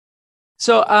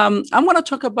So I'm going to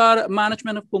talk about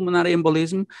management of pulmonary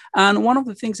embolism. And one of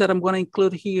the things that I'm going to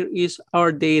include here is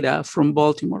our data from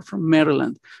Baltimore, from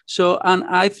Maryland. So, and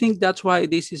I think that's why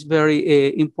this is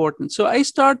very important. So I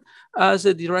start as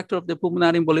a director of the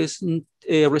pulmonary embolism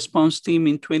response team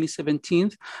in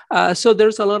 2017. So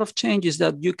there's a lot of changes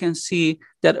that you can see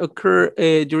that occur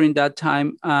during that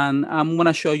time. And I'm going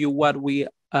to show you what we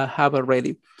have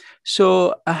already.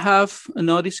 So I have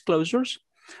no disclosures.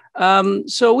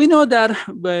 So we know that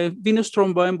venous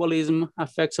thromboembolism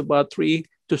affects about 300,000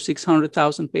 to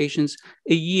 600,000 patients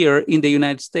a year in the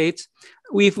United States.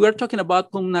 If we're talking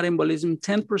about pulmonary embolism,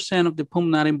 10% of the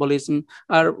pulmonary embolism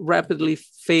are rapidly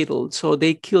fatal, so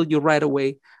they kill you right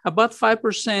away. About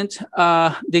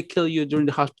 5%, they kill you during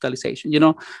the hospitalization,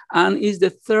 and is the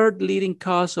third leading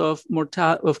cause of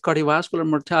cardiovascular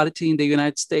mortality in the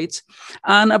United States.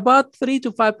 And about 3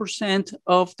 to 5%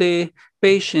 of the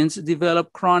patients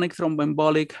develop chronic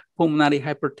thromboembolic pulmonary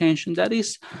hypertension. That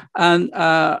is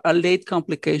a late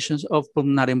complications of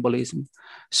pulmonary embolism.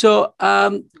 So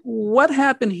what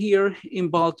happened here in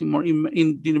Baltimore,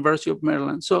 in the University of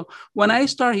Maryland? So when I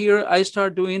start here, I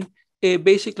start doing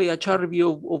basically a chart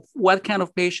review of what kind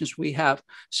of patients we have.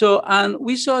 So, and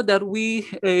we saw that we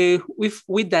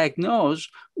diagnosed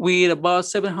with about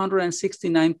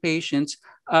 769 patients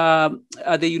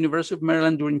at the University of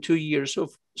Maryland during 2 years.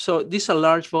 So this is a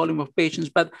large volume of patients,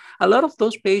 but a lot of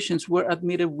those patients were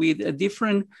admitted with a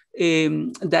different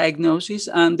diagnosis,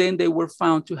 and then they were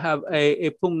found to have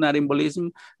a pulmonary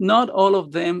embolism. Not all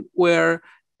of them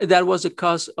that was the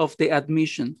cause of the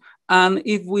admission. And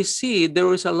if we see, there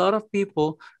was a lot of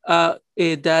people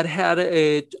that had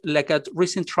a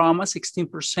recent trauma,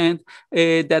 16%,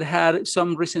 that had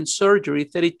some recent surgery,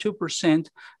 32%,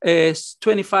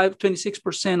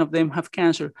 26% of them have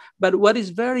cancer. But what is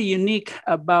very unique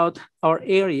about our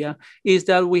area is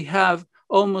that we have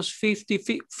almost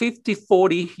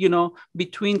 50-40,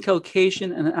 between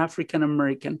Caucasian and African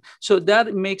American. So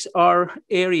that makes our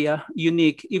area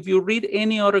unique. If you read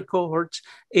any other cohorts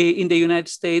in the United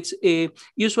States,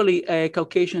 usually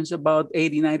Caucasians about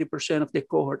 80-90% of the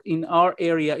cohort. In our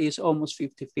area is almost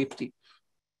 50-50.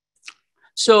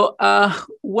 So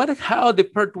how the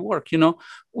PERT work?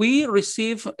 We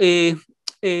receive a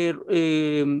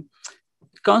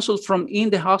consults from inside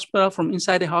the hospital,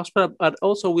 but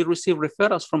also we receive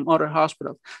referrals from other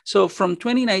hospitals. So from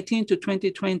 2019 to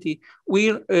 2020,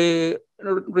 we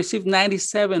received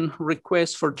 97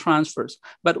 requests for transfers,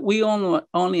 but we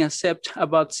only accept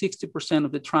about 60%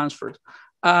 of the transfers.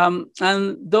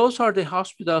 And those are the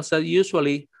hospitals that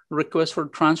usually request for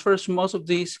transfers. Most of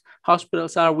these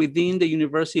hospitals are within the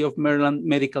University of Maryland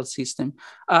medical system,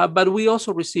 but we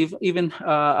also receive even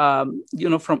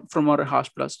from other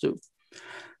hospitals too.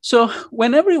 So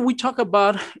whenever we talk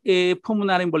about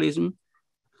pulmonary embolism,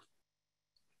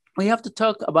 we have to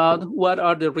talk about what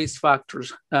are the risk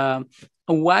factors,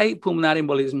 why pulmonary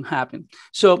embolism happen.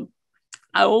 So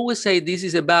I always say this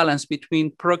is a balance between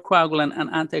procoagulant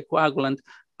and anticoagulant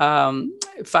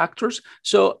factors.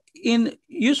 So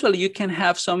usually you can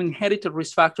have some inherited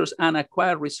risk factors and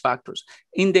acquired risk factors.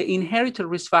 In the inherited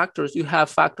risk factors, you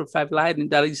have factor V Leiden.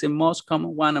 That is the most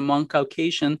common one among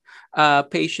Caucasian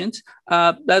patients.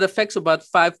 That affects about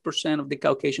 5% of the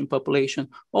Caucasian population.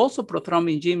 Also,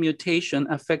 prothrombin gene mutation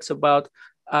affects about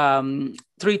 3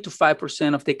 to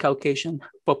 5% of the Caucasian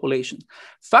population.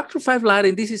 Factor V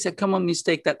Leiden, this is a common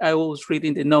mistake that I always read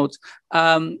in the notes,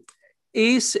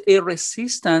 is a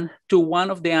resistant to one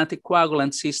of the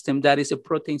anticoagulant system that is a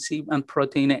protein C and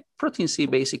protein C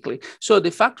basically. So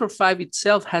the factor V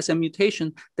itself has a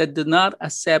mutation that does not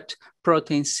accept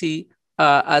protein C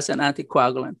as an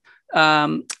anticoagulant.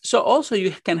 So also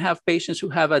you can have patients who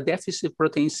have a deficit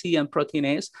protein C and protein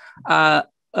S,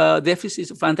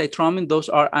 deficits of antithrombin, those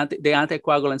are the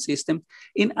anticoagulant system.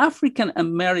 In African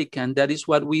American, that is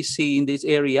what we see in this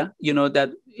area,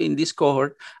 that in this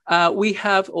cohort, we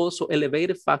have also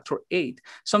elevated factor VIII.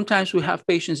 Sometimes we have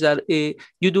patients that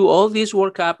you do all this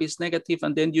workup, is negative,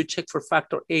 and then you check for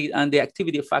factor VIII, and the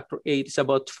activity of factor VIII is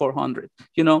about 400.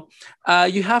 You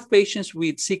have patients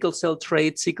with sickle cell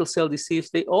trait, sickle cell disease.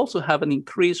 They also have an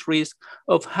increased risk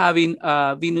of having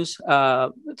venous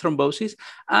thrombosis,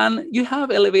 and you have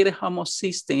elevated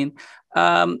homocysteine.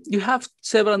 You have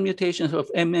several mutations of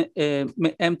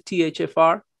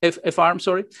MTHFR,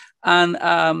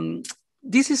 and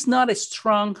this is not a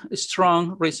strong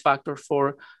risk factor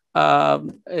for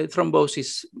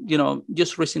thrombosis,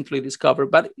 just recently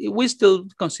discovered, but we still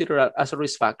consider it as a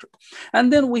risk factor.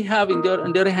 And then we have, on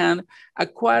the other hand,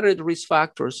 acquired risk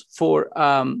factors for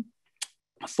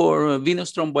for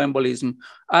venous thromboembolism.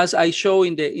 As I show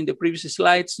in the previous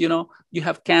slides, you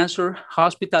have cancer,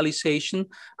 hospitalization,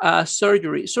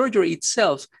 surgery. Surgery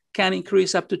itself can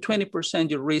increase up to 20%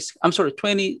 your risk,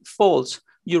 20 folds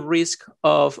your risk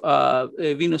of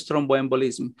venous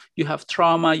thromboembolism. You have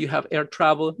trauma, you have air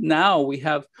travel. Now we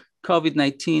have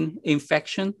COVID-19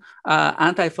 infection,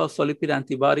 anti-phospholipid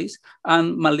antibodies,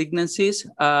 and malignancies,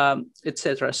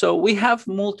 etc. So we have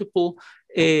multiple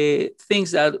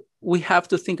things that we have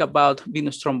to think about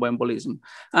venous thromboembolism.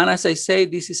 And as I say,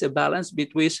 this is a balance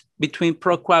between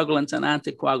procoagulants and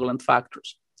anticoagulant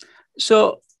factors.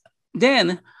 So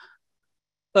then,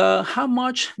 how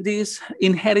much these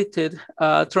inherited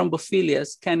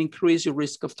thrombophilias can increase your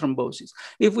risk of thrombosis?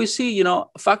 If we see,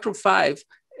 factor 5,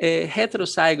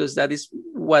 heterozygous, that is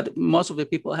what most of the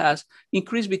people has,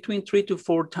 increase between 3 to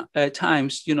 4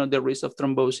 times, the risk of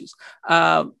thrombosis.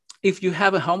 If you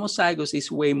have a homozygous,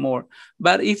 it's way more.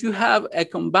 But if you have a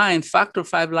combined factor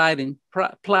 5 Leiden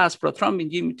plus prothrombin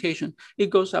gene mutation,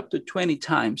 it goes up to 20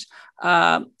 times.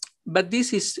 But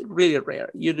this is really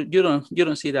rare. You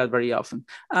don't see that very often.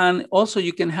 And also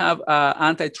you can have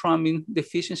antithrombin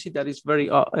deficiency that is very,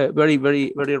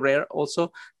 very rare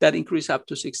also, that increase up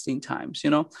to 16 times.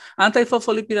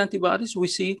 Anti-phospholipid antibodies we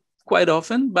see quite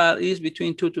often, but is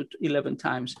between 2 to 11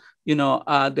 times,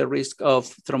 the risk of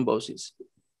thrombosis.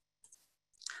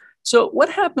 So what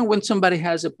happens when somebody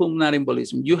has a pulmonary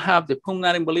embolism? You have the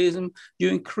pulmonary embolism, you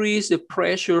increase the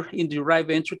pressure in the right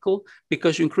ventricle.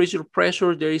 Because you increase your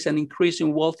pressure, there is an increase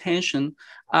in wall tension.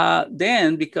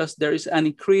 Then, because there is an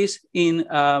increase in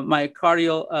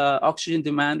myocardial oxygen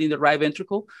demand in the right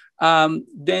ventricle,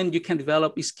 then you can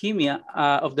develop ischemia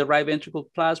of the right ventricle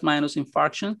plus minus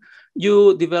infarction.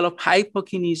 You develop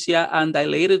hypokinesia and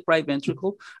dilated right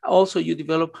ventricle. Also, you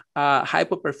develop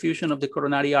hypoperfusion of the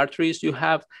coronary arteries. You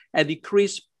have a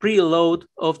decreased preload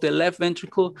of the left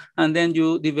ventricle, and then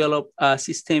you develop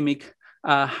systemic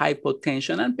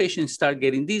hypotension, and patients start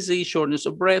getting dizzy, shortness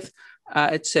of breath,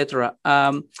 etc.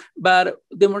 But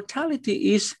the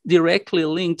mortality is directly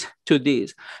linked to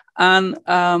this. And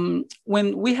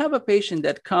when we have a patient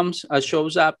that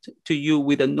shows up to you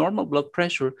with a normal blood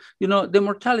pressure, the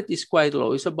mortality is quite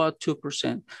low. It's about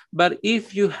 2%. But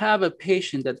if you have a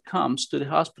patient that comes to the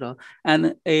hospital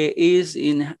and is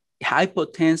in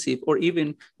hypotensive, or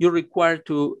even you're required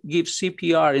to give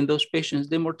CPR in those patients,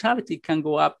 the mortality can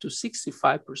go up to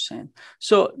 65%.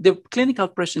 So the clinical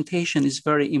presentation is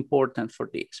very important for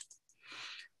this.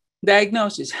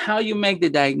 Diagnosis, how you make the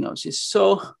diagnosis.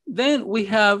 So then we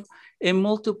have a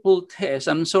multiple test.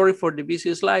 I'm sorry for the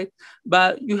busy slide,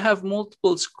 but you have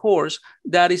multiple scores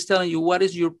that is telling you what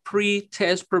is your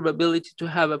pre-test probability to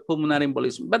have a pulmonary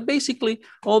embolism. But basically,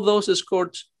 all those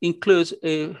scores includes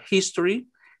a history,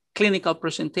 clinical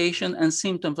presentation, and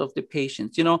symptoms of the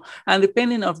patient, and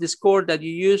depending on the score that you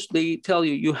use, they tell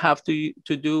you have to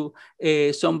do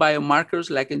some biomarkers,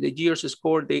 like in the GERS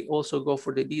score, they also go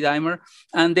for the D-dimer,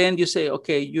 and then you say,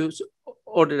 okay, you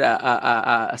order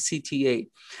a CTA.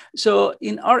 So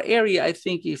in our area, I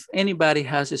think if anybody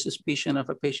has a suspicion of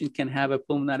a patient can have a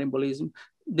pulmonary embolism,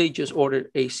 they just order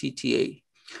a CTA.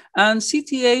 And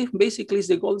CTA basically is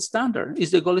the gold standard.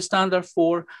 It's the gold standard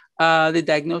for the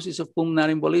diagnosis of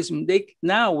pulmonary embolism.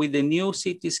 Now, with the new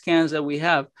CT scans that we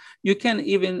have, you can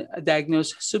even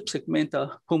diagnose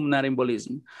subsegmental pulmonary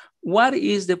embolism. What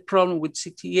is the problem with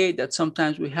CTA that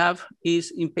sometimes we have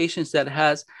is in patients that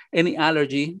has any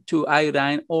allergy to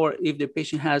iodine, or if the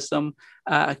patient has some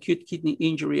acute kidney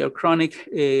injury or chronic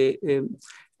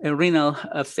renal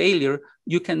failure,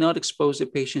 you cannot expose the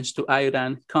patients to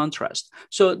iodine contrast.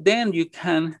 So then you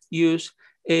can use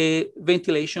a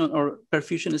ventilation or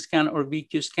perfusion scan or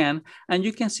VQ scan, and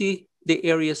you can see the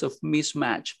areas of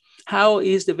mismatch. How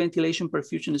is the ventilation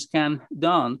perfusion scan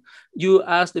done? You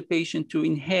ask the patient to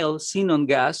inhale xenon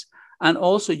gas, and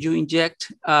also you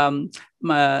inject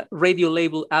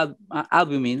radio-labeled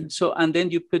albumin. So, and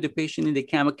then you put the patient in the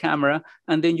camera,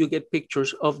 and then you get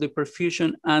pictures of the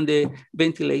perfusion and the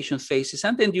ventilation phases.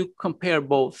 And then you compare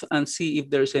both and see if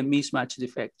there's a mismatch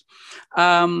defect.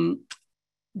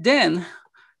 Then,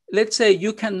 let's say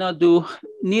you cannot do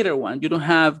neither one. You don't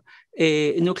have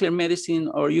a nuclear medicine,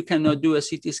 or you cannot do a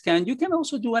CT scan. You can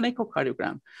also do an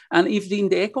echocardiogram. And if in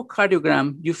the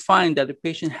echocardiogram, you find that the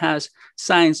patient has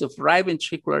signs of right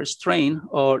ventricular strain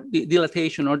or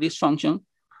dilatation or dysfunction,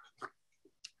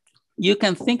 you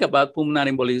can think about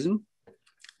pulmonary embolism.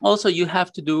 Also, you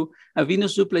have to do a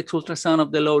venous duplex ultrasound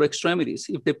of the lower extremities.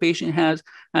 If the patient has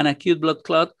an acute blood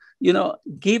clot,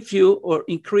 give you or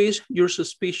increase your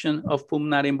suspicion of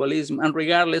pulmonary embolism. And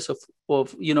regardless of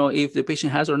if the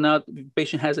patient has or not, if the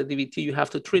patient has a DVT, you have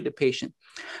to treat the patient.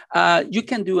 You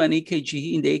can do an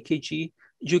EKG. In the EKG,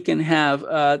 you can have,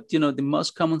 the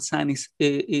most common sign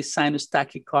is sinus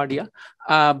tachycardia,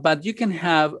 but you can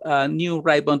have a new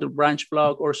right bundle branch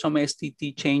block or some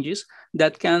STT changes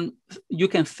that you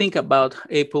can think about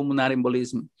a pulmonary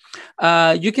embolism.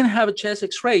 You can have a chest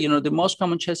X-ray. The most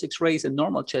common chest X-ray is a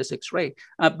normal chest X-ray,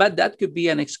 but that could be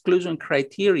an exclusion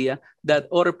criteria that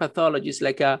other pathologies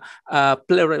like a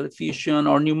pleural effusion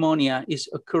or pneumonia is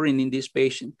occurring in this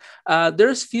patient.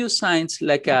 There's few signs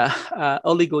like a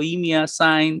oligoemia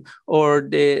sign or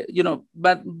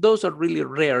but those are really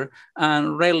rare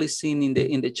and rarely seen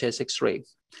in the chest X-ray.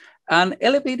 An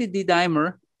elevated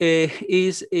D-dimer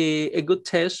is a good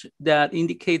test that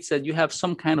indicates that you have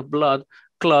some kind of blood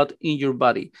clot in your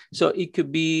body. So it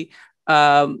could be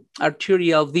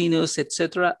arterial, venous,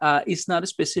 etc. It's not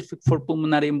specific for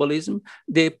pulmonary embolism.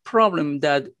 The problem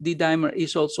that D-dimer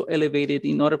is also elevated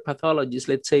in other pathologies.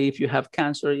 Let's say if you have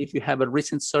cancer, if you have a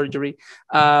recent surgery,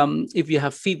 if you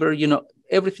have fever,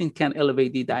 everything can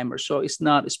elevate D-dimer. So it's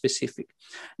not specific.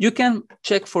 You can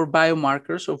check for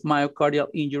biomarkers of myocardial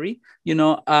injury.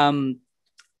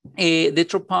 The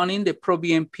troponin, the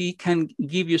proBNP, can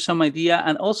give you some idea.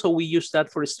 And also we use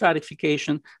that for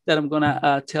stratification that I'm going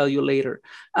to tell you later.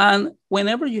 And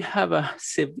whenever you have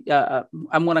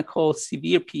I'm going to call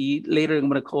severe PE, later I'm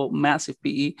going to call massive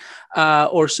PE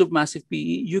or submassive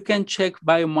PE, you can check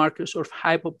biomarkers of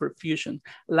hypoperfusion,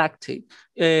 lactate.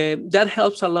 That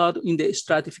helps a lot in the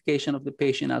stratification of the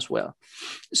patient as well.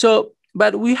 So,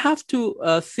 but we have to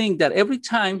think that every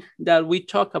time that we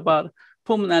talk about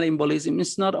pulmonary embolism,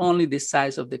 it's not only the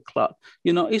size of the clot,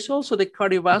 it's also the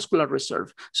cardiovascular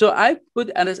reserve. So I put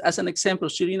as an example,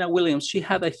 Serena Williams, she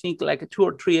had, I think, like 2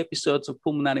 or 3 episodes of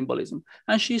pulmonary embolism,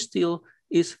 and she still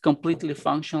is completely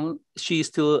functional. She's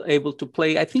still able to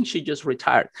play. I think she just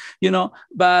retired,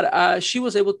 but she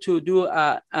was able to do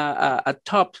a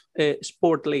top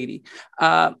sport lady.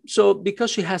 So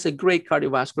because she has a great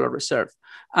cardiovascular reserve.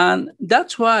 And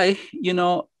that's why,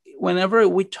 whenever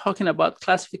we're talking about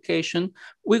classification,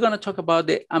 we're going to talk about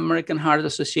the American Heart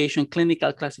Association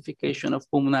clinical classification of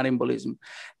pulmonary embolism.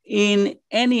 In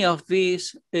any of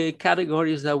these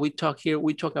categories that we talk here,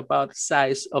 we talk about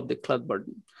size of the clot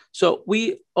burden. So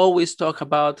we always talk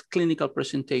about clinical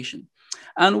presentation.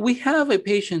 And we have a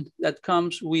patient that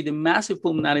comes with a massive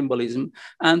pulmonary embolism,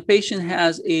 and patient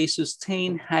has a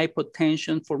sustained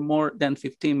hypotension for more than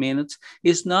 15 minutes,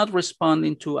 is not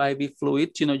responding to IV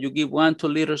fluid. You give 1 to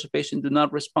 2 liters, the patient do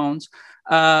not respond.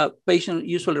 Patient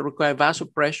usually require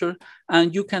vasopressor,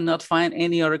 and you cannot find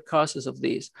any other causes of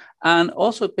this. And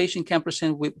also patient can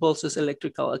present with pulses,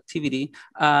 electrical activity,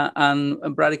 and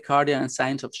bradycardia and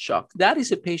signs of shock. That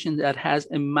is a patient that has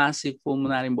a massive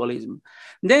pulmonary embolism.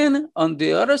 Then on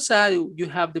the other side, you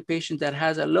have the patient that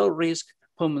has a low risk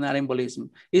pulmonary embolism.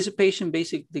 It's a patient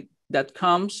basically that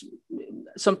comes,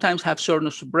 sometimes have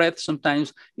shortness of breath,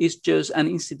 sometimes it's just an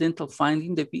incidental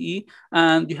finding, the PE,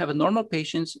 and you have a normal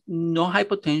patient, no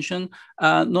hypotension,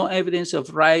 no evidence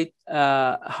of right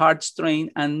heart strain,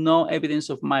 and no evidence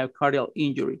of myocardial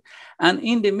injury. And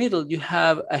in the middle, you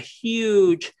have a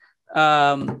huge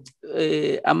amount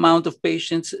of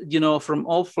patients, from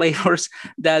all flavors,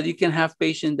 that you can have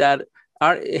patients that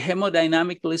are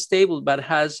hemodynamically stable, but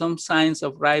has some signs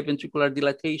of right ventricular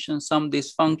dilatation, some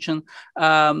dysfunction,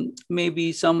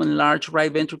 maybe some enlarged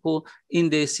right ventricle in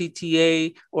the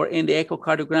CTA or in the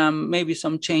echocardiogram, maybe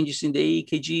some changes in the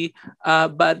EKG,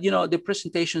 but the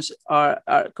presentations are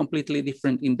completely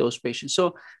different in those patients.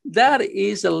 So that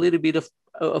is a little bit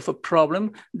of a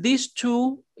problem. These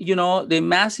two, the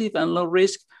massive and low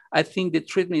risk, I think the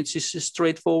treatment is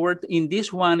straightforward. In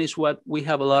this one is what we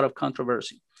have a lot of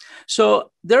controversy.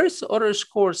 So there's other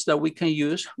scores that we can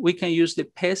use. We can use the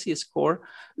PESI score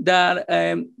that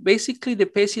basically the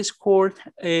PESI score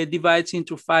divides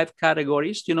into 5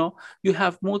 categories. You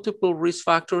have multiple risk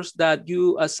factors that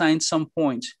you assign some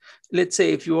points. Let's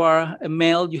say if you are a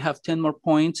male, you have 10 more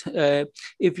points.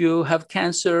 If you have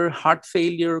cancer, heart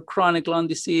failure, chronic lung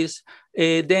disease,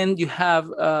 then you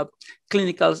have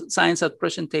clinical signs at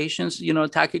presentations,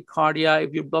 tachycardia,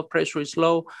 if your blood pressure is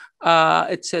low,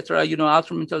 etc.,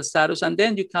 altered mental status. And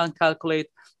then you can calculate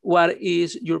what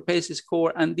is your PESI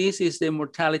score. And this is the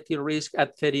mortality risk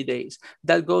at 30 days.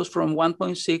 That goes from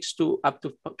 1.6 to up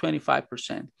to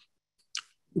 25%.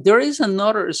 There is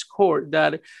another score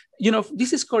that,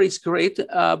 this score is great,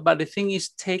 but the thing is,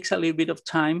 takes a little bit of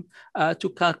time to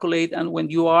calculate. And when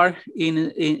you are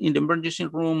in the emergency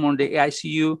room or the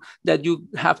ICU, that you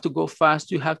have to go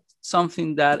fast, you have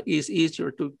something that is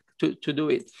easier to to do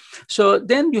it. So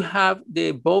then you have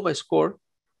the BOVA score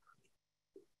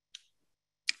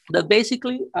that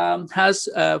basically has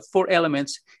 4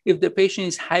 elements. If the patient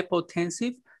is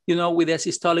hypotensive, with a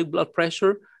systolic blood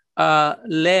pressure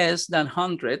less than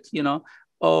 100,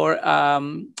 or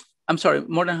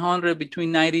more than 100,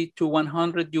 between 90 to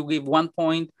 100, you give 1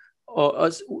 point,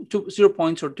 or 0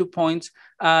 points or 2 points.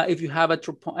 If you have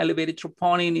elevated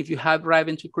troponin, if you have right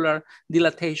ventricular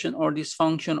dilatation or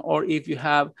dysfunction, or if you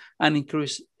have an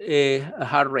increased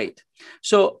heart rate.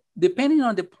 So depending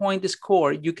on the point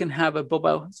score, you can have a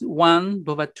BOVA 1,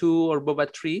 BOVA 2, or BOVA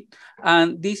 3.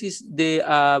 And this is the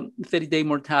 30-day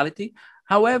mortality.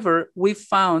 However, we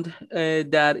found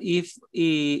that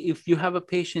if you have a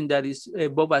patient that is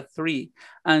BOVA 3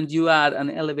 and you add an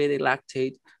elevated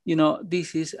lactate,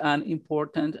 this is an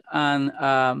important and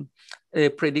a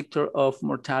predictor of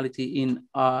mortality in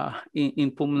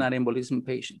pulmonary embolism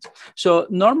patients. So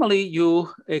normally you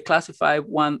classify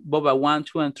BOVA 1,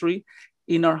 2, and 3.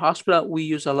 In our hospital, we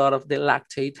use a lot of the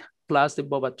lactate plus the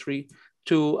BOVA 3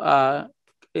 to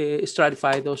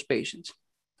stratify those patients.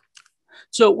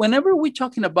 So whenever we're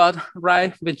talking about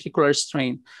right ventricular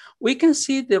strain, we can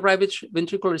see the right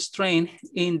ventricular strain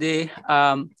in the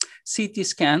CT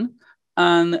scan.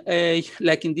 And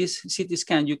like in this CT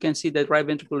scan, you can see that right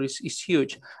ventricle is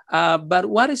huge. But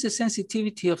what is the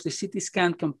sensitivity of the CT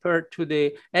scan compared to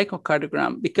the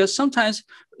echocardiogram? Because sometimes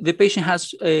the patient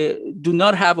do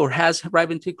not have or has right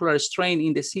ventricular strain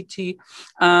in the CT,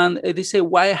 and they say,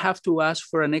 why I have to ask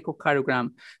for an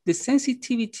echocardiogram? The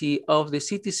sensitivity of the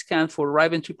CT scan for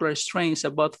right ventricular strain is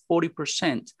about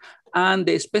 40%, and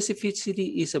the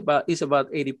specificity is about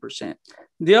 80%.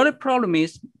 The other problem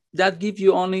is that gives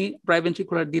you only right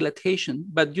ventricular dilatation,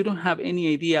 but you don't have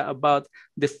any idea about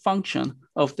the function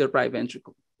of the right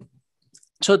ventricle.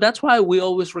 So that's why we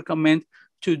always recommend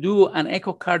to do an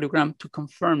echocardiogram to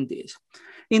confirm this.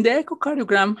 In the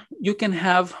echocardiogram, you can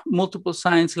have multiple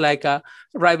signs like a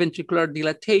right ventricular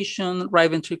dilatation, right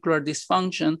ventricular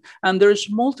dysfunction, and there's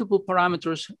multiple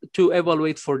parameters to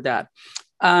evaluate for that.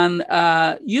 And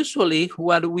usually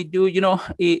what we do,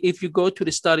 if you go to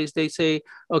the studies, they say,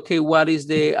 okay, what is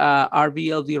the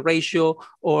RV-LV ratio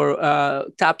or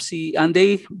TAPSE, and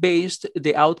they based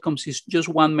the outcomes is just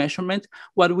one measurement.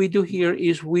 What we do here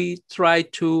is we try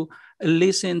to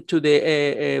listen to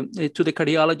the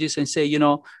cardiologist and say,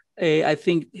 I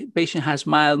think patient has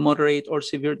mild, moderate, or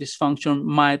severe dysfunction,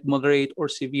 mild, moderate, or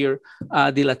severe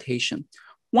dilatation.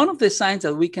 One of the signs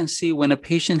that we can see when a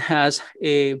patient has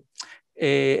a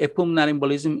pulmonary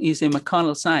embolism is a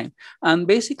McConnell sign. And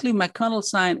basically McConnell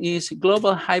sign is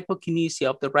global hypokinesia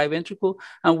of the right ventricle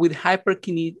and with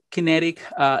hyperkinetic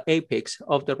apex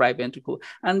of the right ventricle.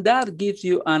 And that gives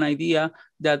you an idea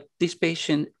that this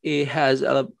patient has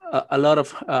a lot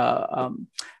of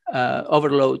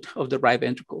overload of the right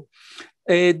ventricle.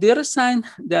 The other sign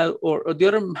that, or the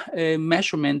other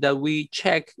measurement that we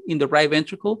check in the right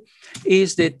ventricle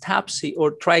is the TAPSE,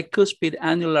 or tricuspid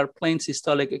annular plane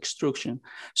systolic extrusion.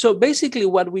 So basically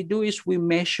what we do is we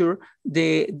measure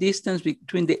the distance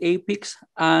between the apex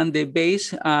and the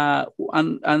base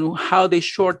and how they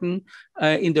shorten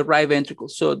in the right ventricle.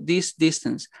 So this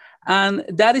distance. And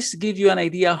that is to give you an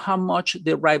idea how much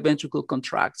the right ventricle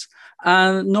contracts.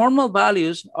 And normal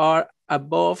values are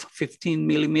above 15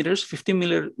 millimeters,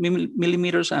 15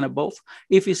 millimeters and above.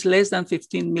 If it's less than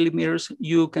 15 millimeters,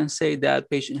 you can say that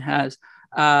patient has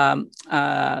right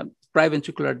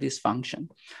ventricular dysfunction.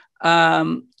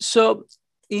 So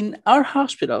in our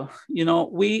hospital,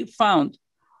 we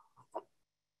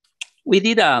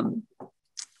did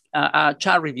a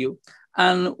chart review.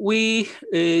 And we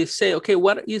say, okay,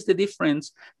 what is the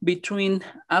difference between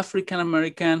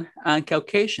African-American and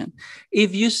Caucasian?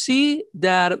 If you see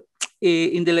that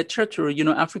in the literature,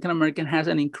 African-American has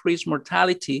an increased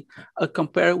mortality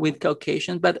compared with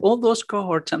Caucasian, but all those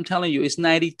cohorts, I'm telling you, is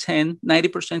 90-10,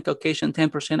 90% Caucasian,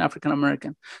 10%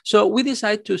 African-American. So we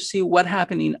decided to see what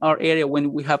happened in our area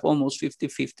when we have almost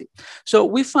 50-50. So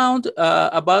we found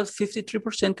about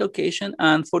 53% Caucasian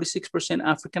and 46%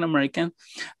 African-American.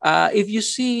 If you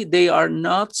see, they are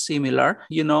not similar.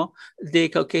 The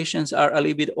Caucasians are a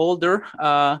little bit older,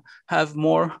 have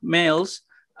more males.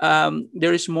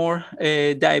 There is more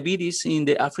diabetes in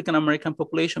the African-American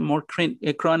population, more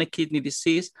chronic kidney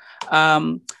disease.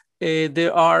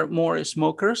 There are more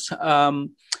smokers, and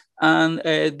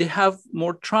they have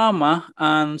more trauma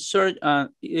and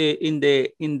in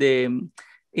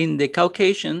the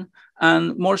Caucasian,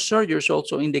 and more surgeries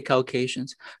also in the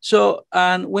Caucasians. So,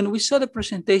 and when we saw the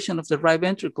presentation of the right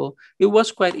ventricle, it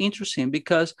was quite interesting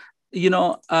because,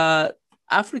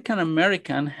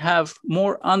 African-American have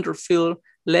more underfilled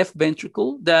left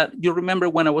ventricle, that you remember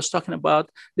when I was talking about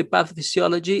the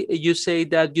pathophysiology, you say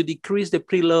that you decrease the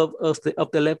preload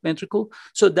of the left ventricle.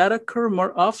 So that occurs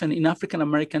more often in African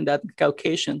American than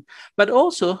Caucasian. But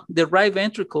also the right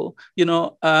ventricle,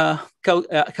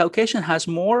 Caucasian has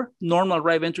more normal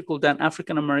right ventricle than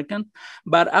African American,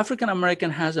 but African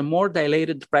American has a more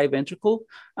dilated right ventricle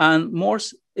and more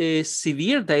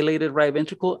severe dilated right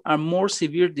ventricle and more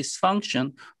severe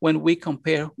dysfunction when we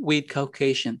compare with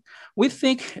Caucasian. We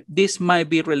think this might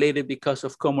be related because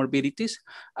of comorbidities,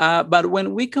 but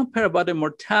when we compare about the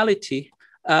mortality,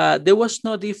 there was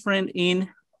no difference in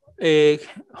the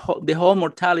whole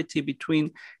mortality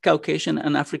between Caucasian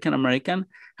and African American.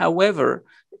 However,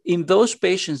 in those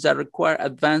patients that require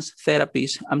advanced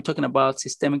therapies, I'm talking about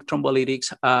systemic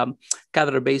thrombolytics,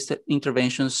 catheter-based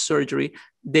interventions, surgery,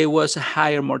 there was a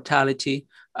higher mortality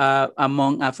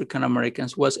among African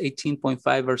Americans, was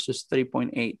 18.5 versus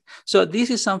 3.8. So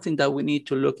this is something that we need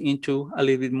to look into a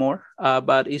little bit more,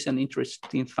 but it's an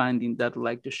interesting finding that I'd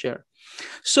like to share.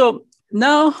 So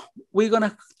now we're going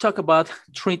to talk about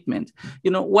treatment.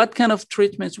 What kind of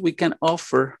treatments we can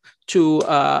offer to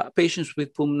patients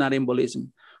with pulmonary embolism.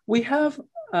 We have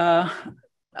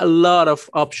a lot of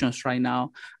options right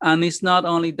now. And it's not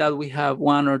only that we have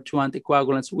one or two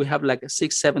anticoagulants, we have like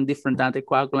 6, 7 different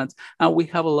anticoagulants, and we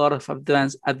have a lot of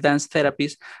advanced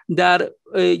therapies that,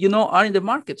 are in the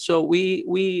market. So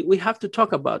we have to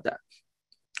talk about that.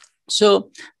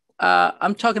 So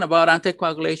I'm talking about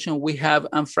anticoagulation. We have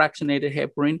unfractionated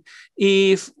heparin.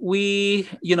 If we,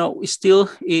 it still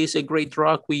is a great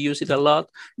drug. We use it a lot,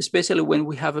 especially when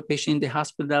we have a patient in the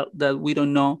hospital that we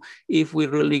don't know if we're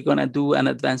really going to do an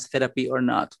advanced therapy or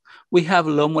not. We have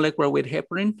low molecular weight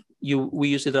heparin. We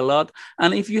use it a lot.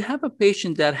 And if you have a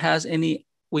patient that has any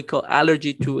we call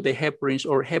allergy to the heparins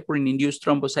or heparin-induced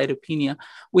thrombocytopenia,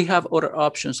 we have other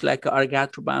options like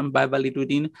argatroban,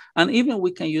 bivalirudin, and even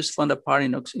we can use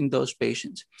fondaparinux in those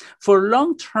patients. For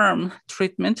long-term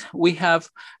treatment, we have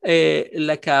a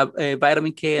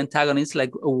vitamin K antagonist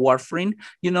like warfarin.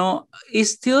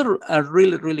 It's still a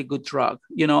really, really good drug,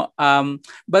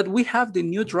 but we have the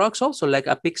new drugs also like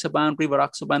apixaban,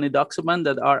 rivaroxaban, edoxaban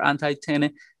that are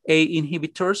anti-10A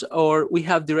inhibitors, or we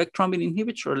have direct thrombin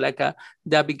inhibitor like a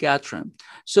dabigatran.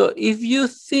 So if you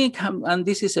think, and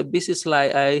this is a busy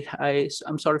slide,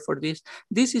 I'm sorry for this.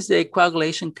 This is the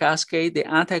coagulation cascade, the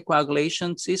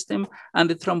anticoagulation system, and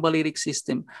the thrombolytic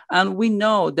system. And we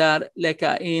know that, like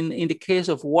in the case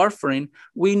of warfarin,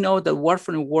 we know that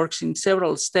warfarin works in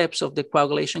several steps of the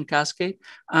coagulation cascade,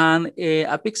 and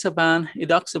apixaban,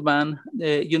 edoxaban,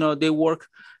 they work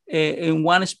in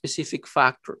one specific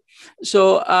factor.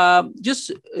 So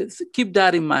just keep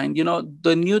that in mind.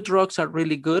 The new drugs are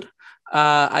really good.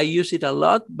 I use it a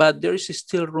lot, but there is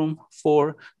still room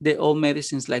for the old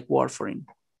medicines like warfarin.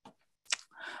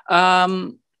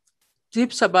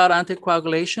 Tips about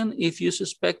anticoagulation: if you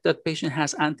suspect that patient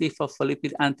has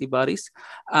anti-phospholipid antibodies,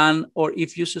 or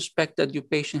if you suspect that your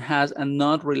patient has a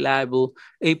not reliable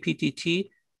APTT,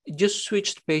 just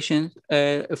switch the patient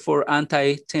for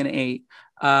anti-10A.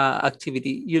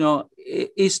 Activity.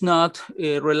 It's not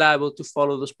reliable to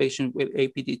follow those patients with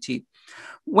APTT.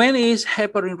 When is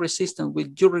heparin resistant?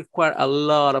 You require a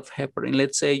lot of heparin.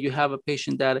 Let's say you have a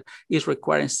patient that is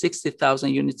requiring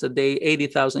 60,000 units a day,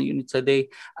 80,000 units a day,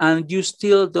 and you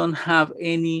still don't have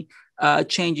any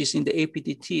changes in the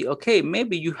APTT. Okay,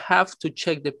 maybe you have to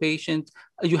check the patient.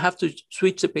 You have to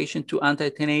switch the patient to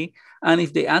anti-10A. And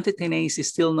if the anti-10A is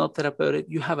still not therapeutic,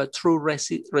 you have a true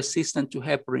resistant to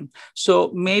heparin.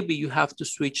 So maybe you have to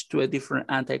switch to a different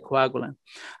anticoagulant.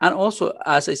 And also,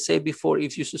 as I said before,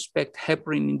 if you suspect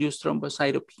heparin-induced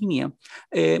thrombocytopenia,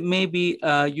 maybe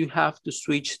you have to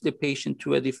switch the patient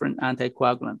to a different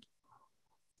anticoagulant.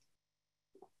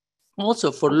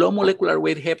 Also, for low molecular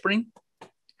weight heparin,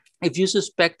 if you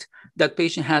suspect that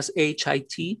patient has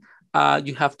HIT,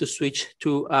 you have to switch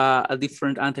to a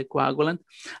different anticoagulant.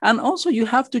 And also you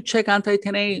have to check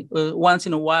anti-10A once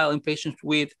in a while in patients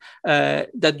with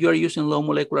that you are using low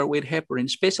molecular weight heparin,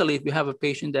 especially if you have a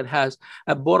patient that has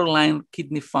a borderline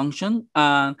kidney function,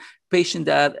 patient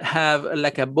that have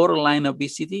like a borderline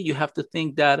obesity. You have to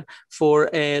think that for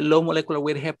a low molecular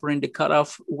weight heparin, the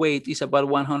cutoff weight is about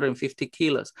 150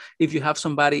 kilos. If you have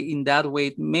somebody in that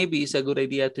weight, maybe it's a good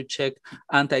idea to check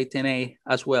anti-10A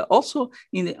as well. Also,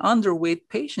 in the underweight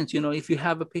patients, if you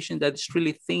have a patient that's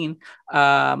really thin,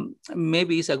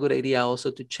 maybe it's a good idea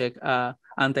also to check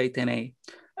anti-10A.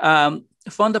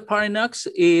 Fondaparinux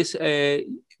is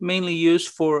mainly used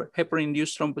for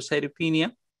heparin-induced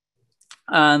thrombocytopenia,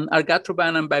 and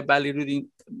argatroban and bivalirudin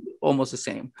almost the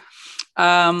same.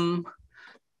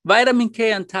 Vitamin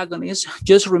K antagonists,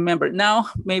 just remember now,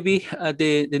 maybe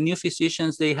the new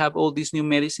physicians, they have all these new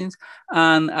medicines.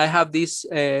 And I have these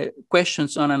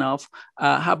questions on and off.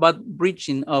 How about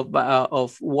bridging of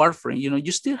warfarin? You know,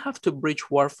 you still have to bridge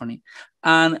warfarin.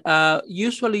 And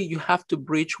usually you have to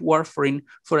bridge warfarin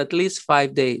for at least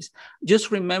 5 days. Just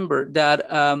remember that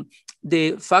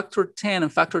the factor 10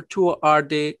 and factor 2 are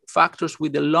the factors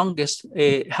with the longest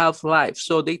half-life.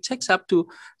 So they take up to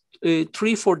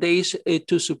 3-4 days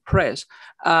to suppress.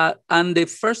 And the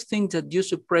first thing that you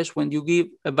suppress when you give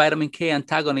a vitamin K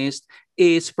antagonist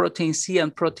is protein C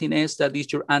and protein S, that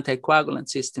is your anticoagulant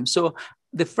system. So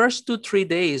the first 2-3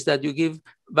 days that you give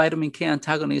vitamin K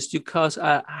antagonist, you cause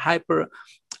a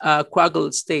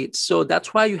hypercoagulate state. So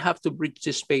that's why you have to bridge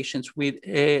these patients with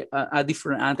a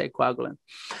different anticoagulant.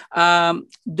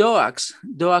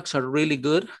 DOACs are really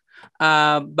good.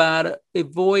 But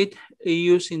avoid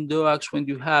using DOACs when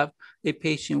you have a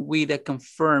patient with a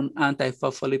confirmed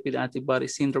antiphospholipid antibody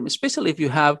syndrome, especially if you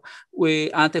have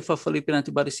antiphospholipid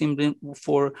antibody syndrome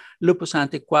for lupus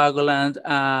anticoagulant,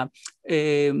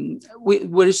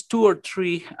 where it's 2 or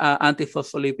 3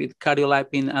 antiphospholipid,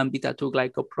 cardiolipin and beta-2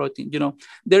 glycoprotein. You know,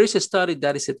 there is a study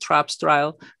that is a TRAPS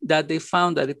trial that they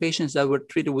found that the patients that were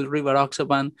treated with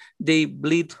rivaroxaban, they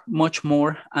bleed much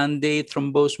more and they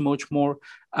thrombose much more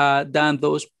than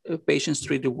those patients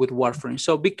treated with warfarin.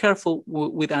 So be careful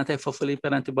with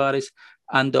antiphospholipid antibodies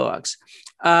and DOACs.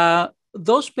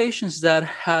 Those patients that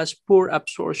has poor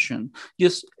absorption,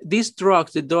 just these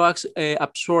drugs, the DOACs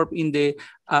absorb in the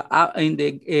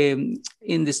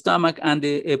stomach and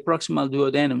the proximal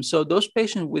duodenum. So those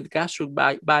patients with gastric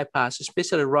bypass,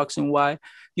 especially ROX-Y,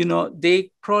 you know,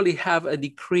 they probably have a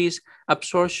decreased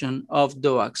absorption of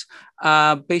DOACs.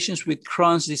 Patients with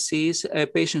Crohn's disease,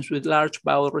 patients with large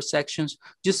bowel resections,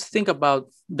 just think about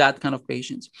that kind of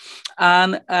patients.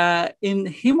 And in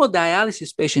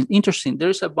hemodialysis patients, interesting,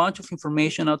 there's a bunch of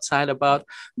information outside about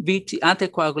VT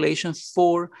anticoagulation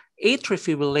for atrial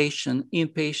fibrillation in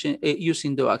patients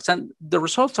using DOACs. And the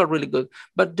results are really good,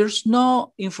 but there's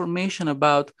no information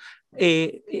about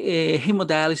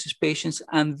hemodialysis patients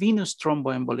and venous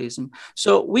thromboembolism.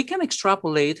 So we can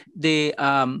extrapolate the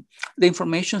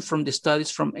information from the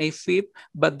studies from AFib,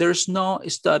 but there's no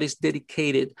studies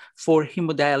dedicated for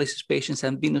hemodialysis patients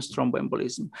and venous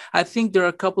thromboembolism. I think there are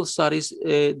a couple of studies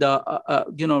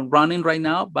running right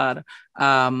now, but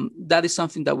that is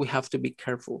something that we have to be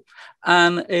careful.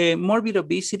 And morbid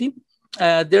obesity.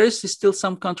 There is still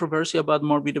some controversy about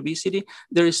morbid obesity.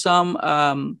 There is some,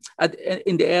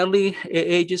 in the early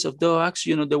ages of DOACs,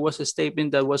 you know, there was a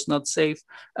statement that was not safe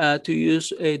to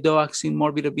use DOACs in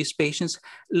morbid obese patients.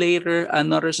 Later,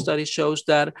 another study shows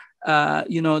that,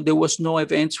 there was no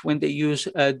events when they use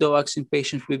DOACs in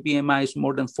patients with BMIs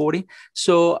more than 40.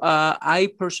 So I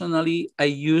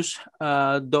use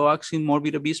DOACs in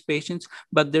morbid obese patients,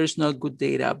 but there's no good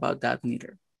data about that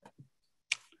neither.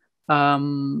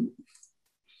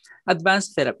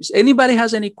 Advanced therapies. Anybody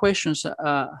has any questions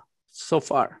so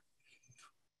far?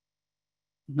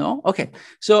 No? Okay.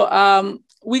 So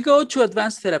we go to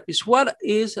advanced therapies. What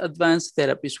is advanced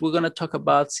therapies? We're going to talk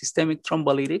about systemic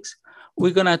thrombolytics.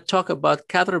 We're going to talk about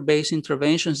catheter-based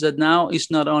interventions that now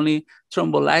is not only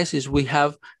thrombolysis. We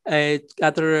have a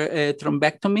catheter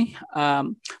thrombectomy.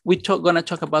 We're going to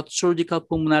talk about surgical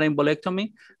pulmonary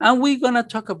embolectomy. And we're going to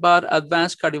talk about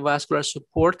advanced cardiovascular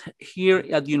support. Here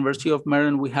at the University of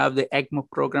Maryland, we have the ECMO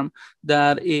program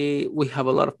that we have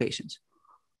a lot of patients.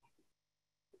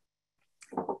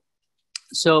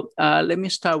 So let me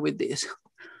start with this.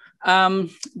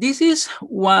 This is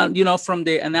one, from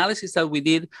the analysis that we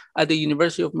did at the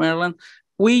University of Maryland.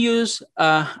 We use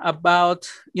about,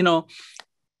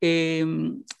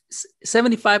 75%,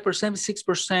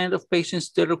 76% of patients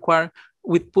that require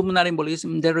with pulmonary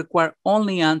embolism, they require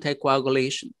only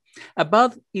anticoagulation.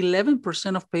 About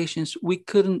 11% of patients, we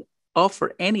couldn't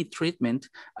offer any treatment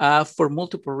for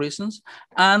multiple reasons.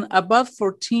 And about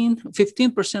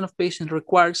 15% of patients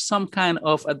require some kind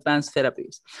of advanced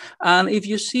therapies. And if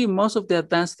you see, most of the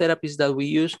advanced therapies that we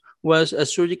use was a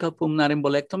surgical pulmonary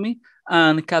embolectomy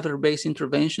and catheter-based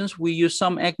interventions. We use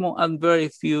some ECMO and very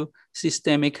few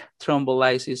systemic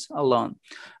thrombolysis alone.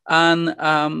 And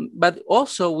but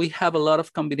also we have a lot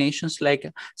of combinations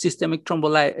like systemic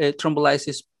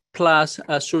thrombolysis plus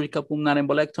surgical pulmonary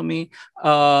embolectomy,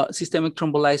 systemic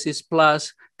thrombolysis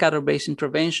plus catheter-based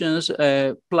interventions,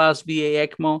 plus VA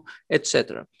ECMO,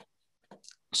 etc.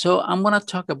 So I'm going to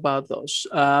talk about those.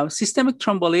 Systemic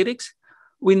thrombolytics,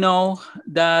 we know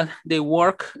that they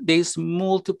work. There's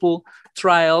multiple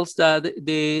trials that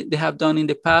they have done in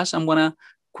the past. I'm going to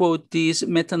quote this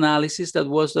meta-analysis that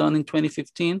was done in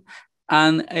 2015.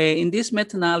 And in this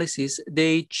meta-analysis,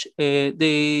 they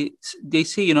see,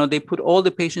 they put all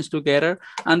the patients together,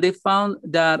 and they found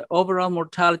that overall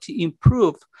mortality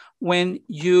improved when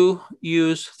you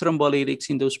use thrombolytics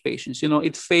in those patients.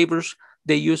 It favors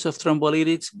the use of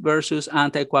thrombolytics versus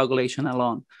anticoagulation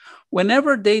alone.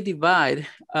 Whenever they divide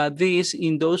this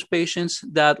in those patients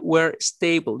that were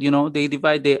stable, they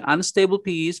divide the unstable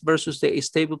PEs versus the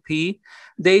stable PE,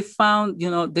 they found,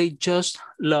 they just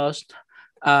lost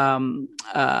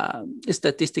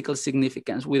statistical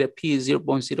significance with a p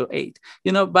 0.08,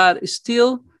 but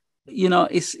still,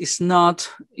 it's not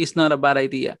a bad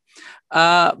idea.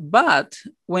 But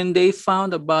when they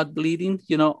found about bleeding,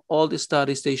 all the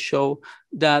studies, they show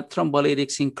that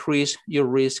thrombolytics increase your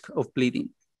risk of bleeding.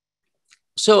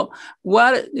 So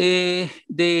what the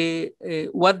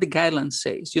guidelines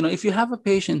says, if you have a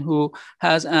patient who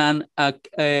has an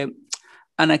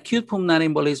acute pulmonary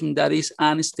embolism that is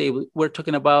unstable, we're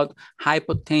talking about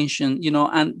hypotension,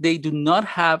 and they do not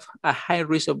have a high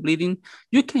risk of bleeding,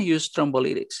 you can use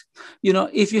thrombolytics.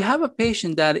 If you have a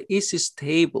patient that is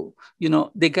stable,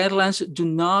 the guidelines do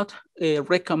not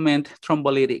recommend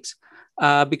thrombolytics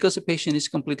because the patient is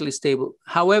completely stable.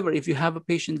 However, if you have a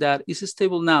patient that is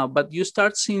stable now, but you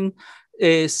start seeing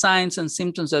signs and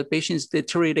symptoms that the patient is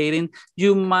deteriorating,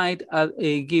 you might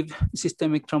give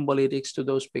systemic thrombolytics to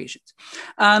those patients.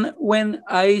 And when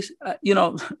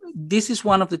this is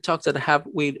one of the talks that I have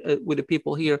with the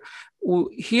people here.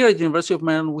 Here at the University of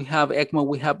Maryland, we have ECMO,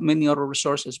 we have many other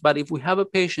resources. But if we have a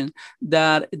patient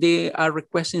that they are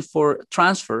requesting for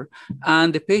transfer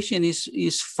and the patient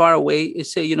is far away,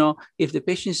 say, if the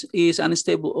patient is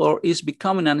unstable or is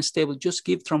becoming unstable, just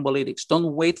give thrombolytics.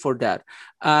 Don't wait for that.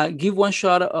 Give one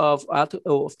shot of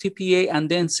TPA and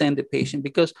then send the patient,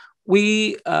 because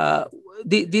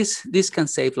this can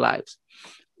save lives.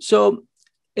 So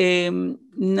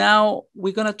now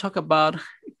we're going to talk about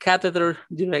catheter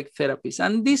direct therapies.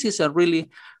 And this is a really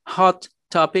hot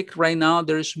topic right now.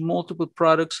 There's multiple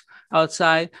products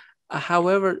outside.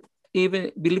 However,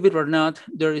 even believe it or not,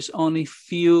 there is only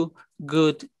few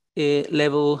good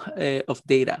level of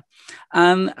data.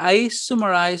 And I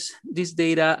summarize this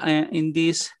data in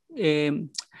this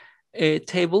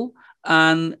table.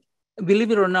 And believe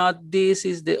it or not, this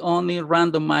is the only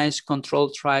randomized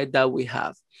controlled trial that we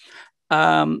have.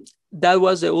 That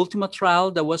was the Ultima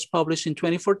trial that was published in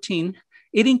 2014.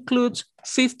 It includes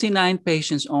 59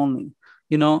 patients only.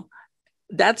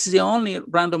 That's the only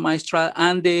randomized trial.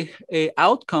 And the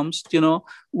outcomes,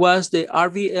 was the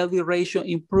RV-LV ratio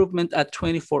improvement at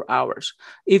 24 hours.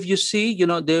 If you see,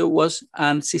 there was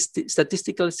a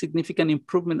statistically significant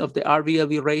improvement of the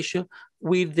RV-LV ratio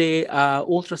with the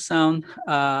ultrasound,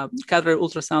 catheter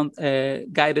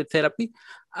ultrasound guided therapy.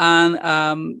 And,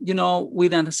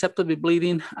 with an acceptable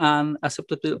bleeding and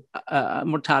acceptable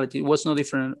mortality, it was no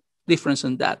difference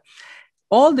in that.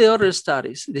 All the other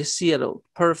studies, the Seattle,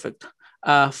 Perfect,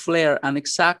 FLAIR, and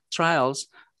EXACT trials,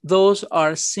 those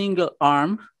are single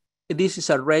arm. This is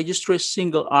a registry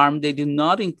single arm. They do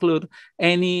not include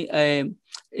any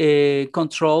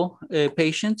control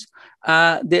patients.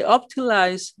 The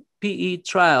Optimize PE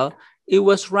trial, it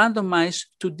was randomized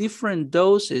to different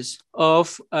doses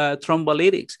of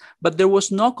thrombolytics, but there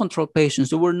was no control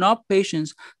patients. There were not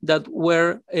patients that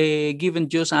were given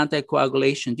just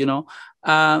anticoagulation.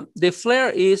 The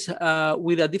FLAIR is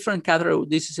with a different catheter.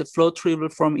 This is a flow triple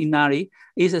from Inari.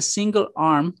 It's a single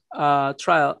arm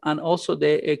trial, and also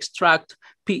the Extract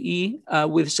PE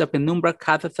with a penumbra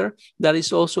catheter. That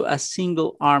is also a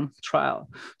single arm trial.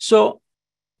 So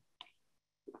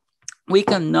we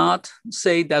cannot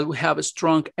say that we have a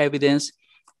strong evidence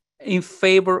in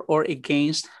favor or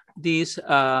against these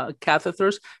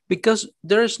catheters because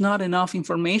there is not enough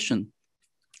information.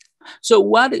 So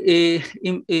what, the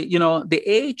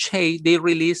AHA, they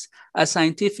released a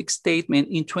scientific statement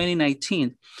in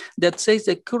 2019 that says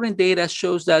that current data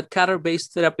shows that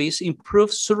catheter-based therapies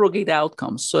improve surrogate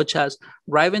outcomes, such as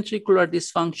right ventricular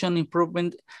dysfunction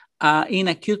improvement in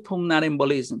acute pulmonary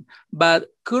embolism. But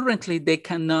currently, they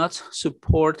cannot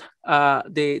support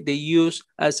the use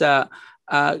as a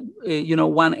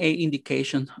 1A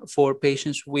indication for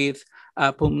patients with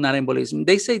pulmonary embolism.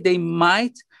 They say they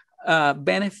might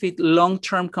benefit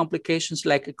long-term complications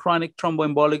like a chronic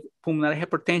thromboembolic pulmonary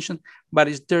hypertension, but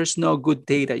there's no good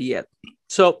data yet.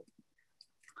 So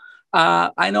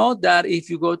I know that if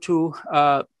you go to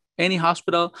any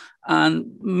hospital, and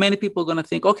many people are going to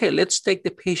think, okay, let's take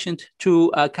the patient to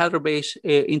a catheter-based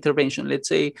intervention. Let's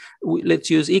say,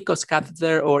 let's use ECOS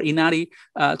catheter or Inari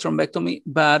thrombectomy.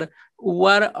 But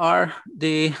what are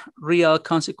the real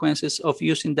consequences of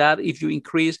using that if you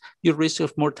increase your risk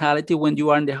of mortality when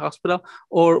you are in the hospital,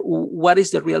 or what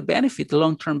is the real benefit, the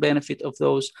long-term benefit of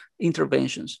those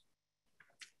interventions?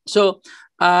 So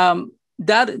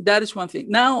that is one thing.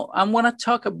 Now I want to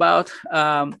talk about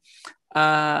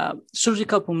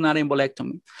surgical pulmonary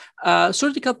embolectomy.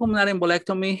 Surgical pulmonary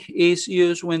embolectomy is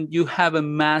used when you have a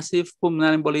massive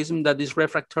pulmonary embolism that is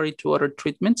refractory to other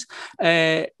treatments.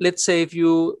 Let's say if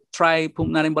you try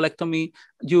pulmonary embolectomy,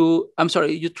 you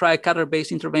try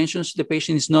catheter-based interventions, the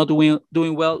patient is not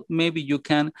doing well, maybe you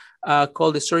can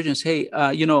call the surgeons, hey,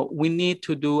 we need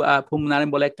to do a pulmonary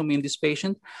embolectomy in this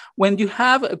patient. When you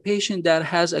have a patient that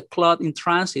has a clot in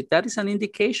transit, that is an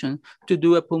indication to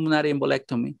do a pulmonary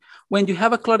embolectomy. When you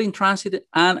have a clot in transit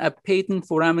and a patent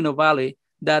foraminovaly,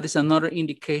 that is another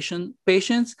indication.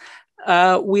 Patients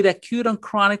with acute and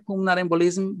chronic pulmonary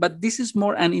embolism, but this is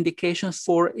more an indication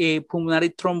for a pulmonary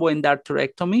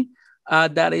thromboendarterectomy.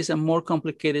 That is a more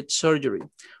complicated surgery.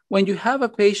 When you have a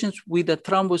patient with a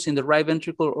thrombus in the right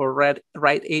ventricle or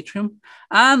right atrium,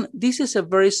 and this is a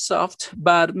very soft,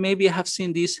 but maybe I have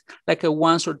seen this like a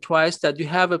once or twice, that you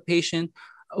have a patient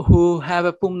who have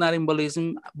a pulmonary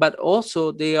embolism, but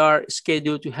also they are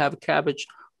scheduled to have CABG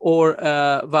or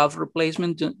valve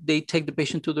replacement. They take the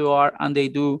patient to the OR and they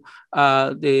do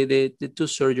the two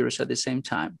surgeries at the same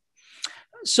time.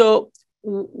 So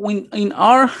when in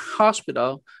our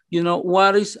hospital,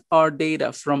 what is our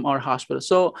data from our hospital?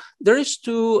 So there is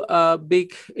two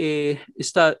big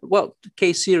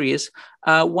case series.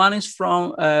 One is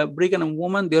from Brigham and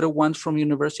Women, the other one from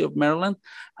University of Maryland.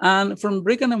 And from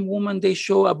Brigham and Women, they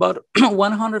show about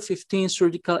 115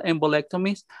 surgical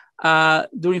embolectomies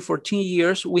during 14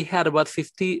 years. We had about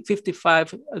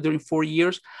 55 during 4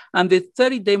 years. And the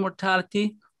 30-day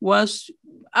mortality was,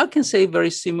 I can say, very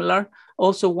similar.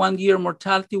 Also, 1 year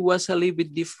mortality was a little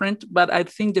bit different, but I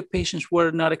think the patients were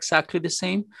not exactly the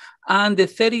same. And the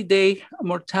 30-day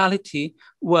mortality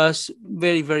was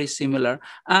very, very similar.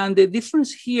 And the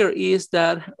difference here is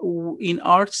that in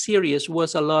our series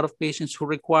was a lot of patients who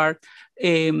required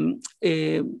for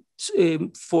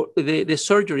the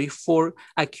surgery for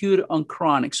acute and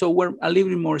chronic. So we're a little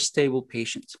bit more stable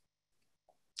patients.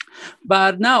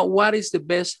 But now, what is the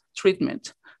best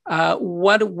treatment?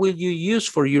 What will you use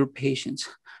for your patients?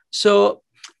 So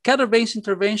catheter-based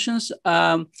interventions,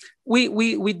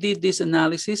 we did this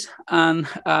analysis, and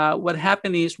what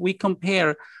happened is we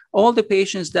compare all the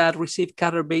patients that received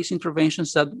catheter-based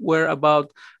interventions, that were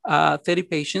about 30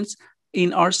 patients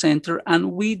in our center,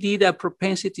 and we did a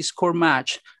propensity score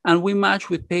match, and we matched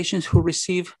with patients who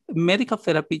receive medical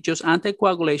therapy, just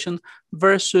anticoagulation,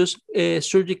 versus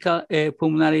surgical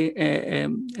pulmonary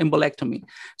embolectomy.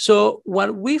 So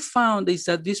what we found is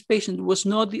that this patient was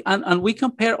not, and we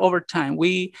compare over time.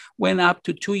 We went up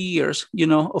to 2 years,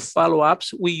 of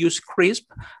follow-ups. We used CRISP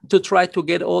to try to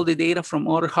get all the data from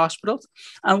other hospitals,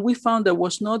 and we found there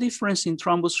was no difference in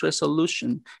thrombus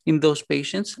resolution in those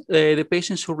patients. The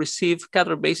patients who received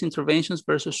catheter-based interventions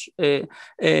versus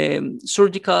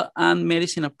surgical and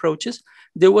medicine approaches,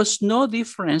 there was no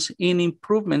difference in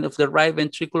improvement of the right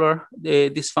ventricular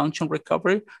dysfunction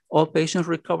recovery. All patients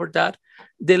recovered that.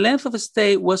 The length of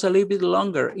stay was a little bit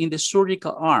longer in the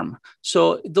surgical arm.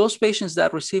 So those patients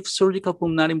that received surgical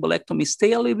pulmonary embolectomy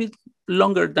stay a little bit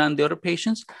longer than the other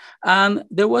patients. And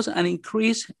there was an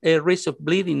increased risk of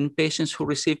bleeding in patients who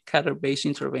received catheter-based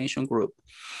intervention group.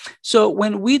 So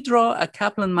when we draw a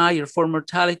Kaplan-Meier for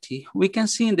mortality, we can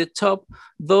see in the top,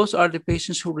 those are the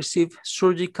patients who receive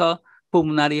surgical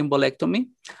pulmonary embolectomy.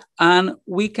 And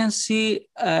we can see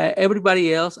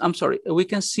everybody else, we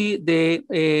can see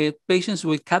the patients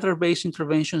with catheter-based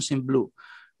interventions in blue.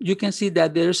 You can see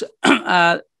that there's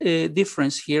a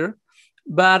difference here.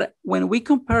 But when we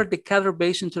compare the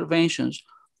catheter-based interventions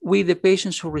with the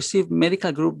patients who receive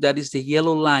medical group, that is the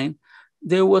yellow line,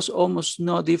 there was almost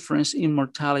no difference in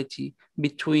mortality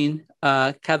between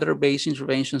catheter-based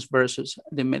interventions versus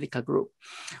the medical group.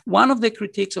 One of the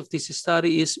critiques of this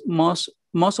study is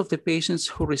most of the patients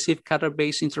who receive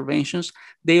catheter-based interventions,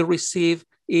 they receive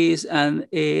is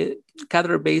a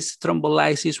catheter-based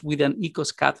thrombolysis with an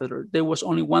ECOS catheter. There was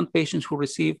only one patient who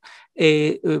received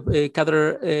a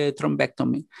catheter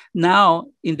thrombectomy. Now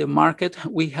in the market,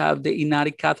 we have the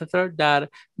Inari catheter that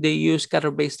they use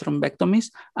catheter-based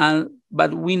thrombectomies,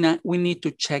 but we need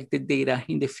to check the data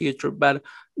in the future. But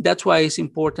that's why it's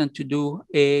important to do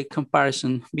a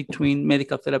comparison between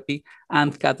medical therapy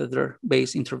and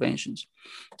catheter-based interventions.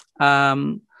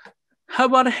 How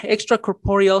about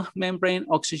extracorporeal membrane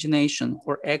oxygenation,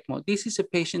 or ECMO? This is a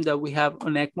patient that we have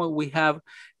on ECMO. We have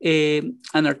an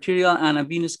arterial and a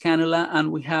venous cannula,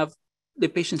 and we have the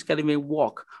patients can even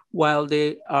walk while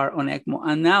they are on ECMO.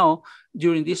 And now,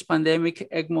 during this pandemic,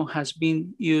 ECMO has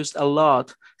been used a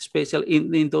lot, especially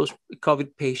in those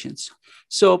COVID patients.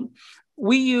 So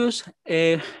we use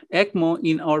ECMO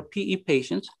in our PE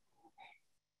patients.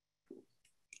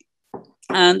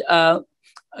 And a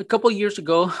couple of years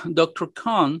ago, Dr.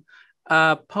 Khan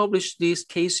published this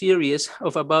case series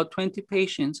of about 20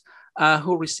 patients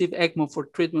who received ECMO for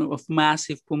treatment of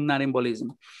massive pulmonary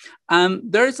embolism. And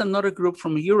there is another group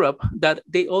from Europe that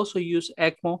they also use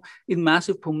ECMO in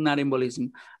massive pulmonary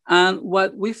embolism. And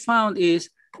what we found is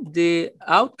the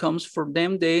outcomes for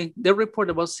them, they report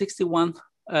about 61%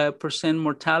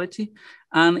 mortality,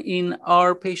 and in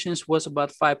our patients was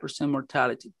about 5%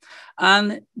 mortality.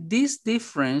 And this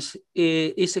difference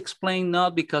is explained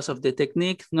not because of the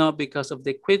technique, not because of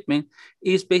the equipment,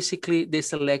 is basically the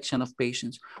selection of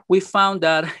patients. We found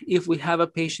that if we have a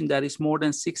patient that is more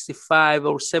than 65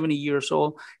 or 70 years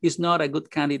old, is not a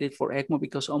good candidate for ECMO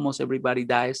because almost everybody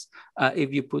dies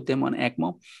if you put them on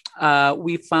ECMO.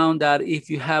 We found that if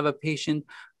you have a patient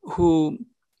who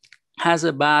has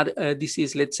a bad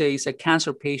disease, let's say it's a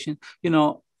cancer patient,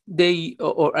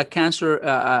 or a cancer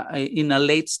in a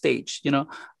late stage, we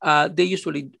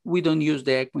don't use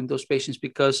the ECMO in those patients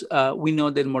because we know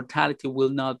that mortality will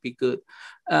not be good.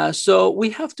 So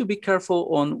we have to be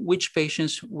careful on which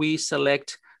patients we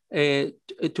select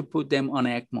to put them on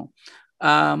ECMO.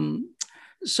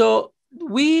 So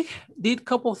we did a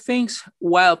couple of things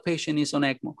while patient is on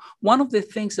ECMO. One of the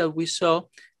things that we saw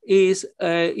is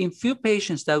in few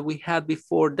patients that we had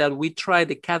before that we tried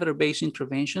the catheter-based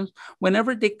interventions,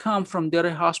 whenever they come from the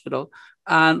other hospital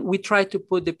and we try to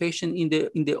put the patient in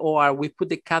the OR, we put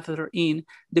the catheter in,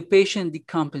 the patient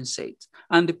decompensates.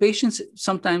 And the patients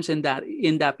sometimes end up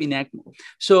in ECMO.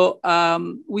 So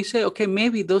we say, okay,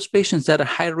 maybe those patients that are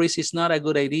high risk is not a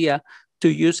good idea to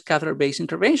use catheter-based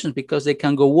interventions because they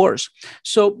can go worse.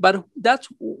 So, but that's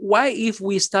why if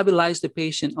we stabilize the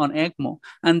patient on ECMO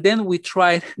and then we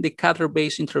tried the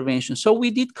catheter-based intervention. So we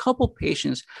did a couple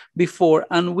patients before,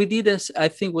 and we did, I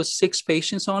think was 6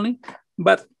 patients only,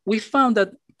 but we found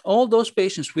that all those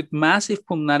patients with massive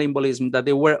pulmonary embolism that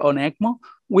they were on ECMO,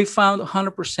 we found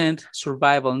 100%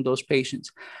 survival in those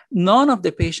patients. None of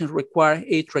the patients require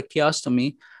a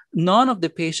tracheostomy. None of the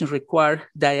patients require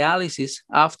dialysis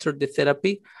after the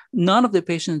therapy. None of the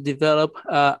patients develop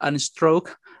a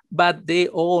stroke, but they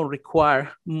all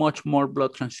require much more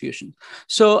blood transfusion.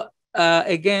 So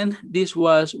again, this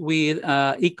was with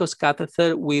ECOS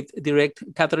catheter with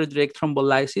catheter direct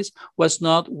thrombolysis, was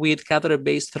not with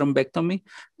catheter-based thrombectomy.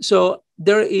 So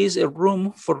there is a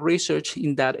room for research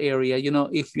in that area.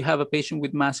 If you have a patient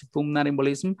with massive pulmonary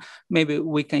embolism, maybe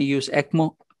we can use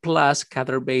ECMO plus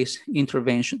catheter-based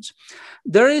interventions.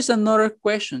 There is another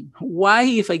question. Why,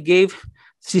 if I gave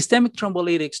systemic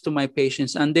thrombolytics to my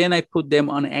patients and then I put them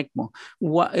on ECMO,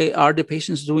 are the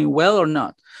patients doing well or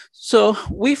not? So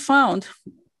we found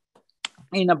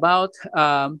in about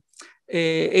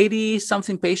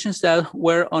 80-something patients that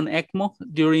were on ECMO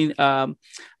during, I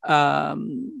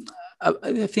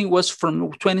think it was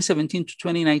from 2017 to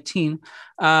 2019,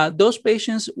 those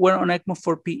patients were on ECMO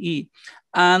for PE.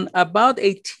 And about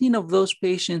 18 of those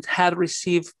patients had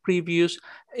received previous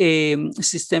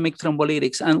systemic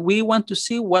thrombolytics. And we want to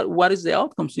see what is the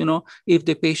outcomes, if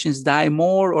the patients die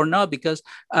more or not, because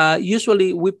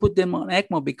usually we put them on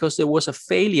ECMO because there was a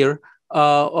failure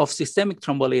of systemic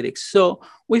thrombolytics. So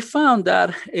we found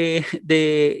that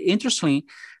interestingly,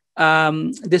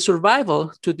 the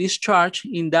survival to discharge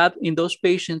in those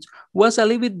patients was a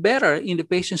little bit better in the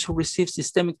patients who received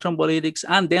systemic thrombolytics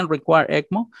and then require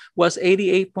ECMO, was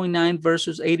 88.9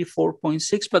 versus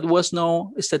 84.6, but was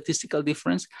no statistical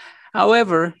difference.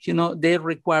 However, they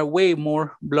require way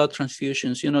more blood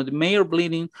transfusions. The major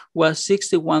bleeding was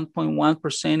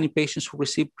 61.1% in patients who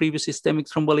received previous systemic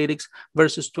thrombolytics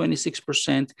versus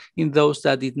 26% in those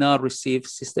that did not receive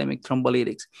systemic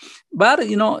thrombolytics. But,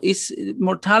 its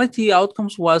mortality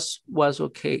outcomes was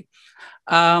okay.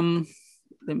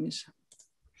 Let me see.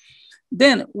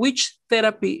 Then, which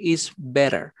therapy is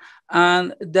better?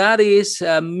 And that is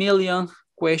a $1 million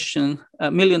question.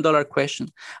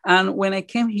 And when I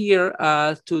came here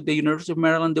to the University of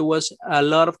Maryland, there was a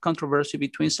lot of controversy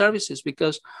between services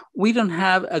because we don't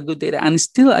have a good data. And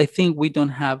still, I think we don't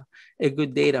have a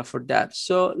good data for that.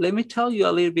 So let me tell you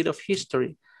a little bit of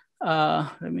history.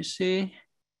 Let me see.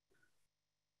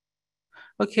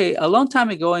 Okay, a long time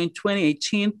ago in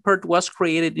 2018, PERT was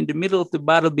created in the middle of the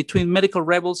battle between medical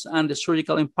rebels and the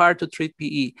surgical empire to treat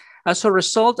PE. As a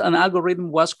result, an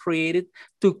algorithm was created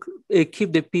to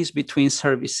keep the peace between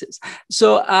services.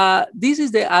 So this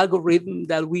is the algorithm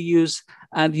that we use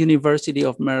at the University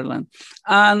of Maryland.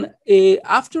 And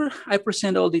after I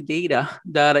present all the data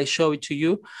that I showed to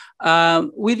you,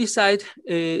 we decide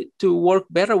to work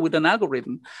better with an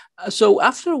algorithm. So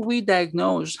after we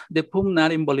diagnose the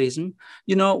pulmonary embolism,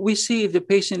 we see if the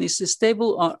patient is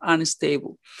stable or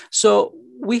unstable. So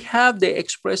we have the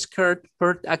express curve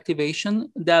PERT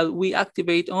activation that we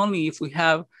activate only if we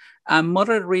have a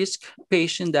moderate risk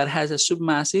patient that has a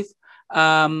submassive,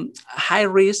 high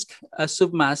risk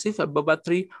submassive, a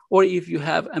BOBA3, or if you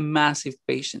have a massive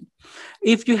patient.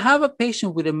 If you have a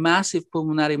patient with a massive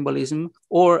pulmonary embolism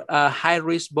or a high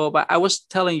risk BOBA, I was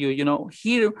telling you,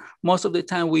 here, most of the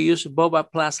time we use BOBA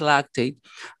plus lactate.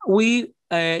 We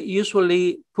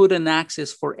usually put an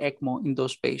access for ECMO in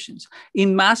those patients.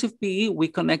 In massive PE, we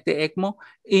connect the ECMO.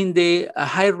 In the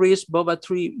high risk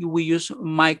BOBA3, we use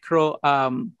micro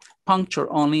puncture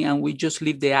only, and we just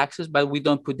leave the access, but we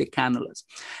don't put the cannulas.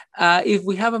 If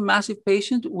we have a massive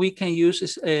patient, we can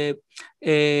use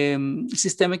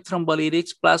systemic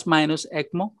thrombolytics plus minus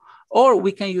ECMO, or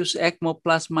we can use ECMO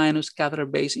plus minus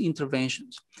catheter-based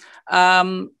interventions.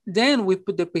 Then we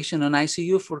put the patient on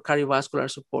ICU for cardiovascular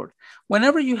support.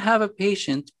 Whenever you have a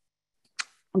patient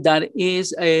that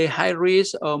is a high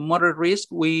risk or moderate risk,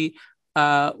 we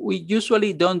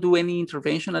usually don't do any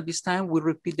intervention at this time. We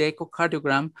repeat the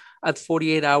echocardiogram at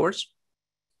 48 hours.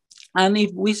 And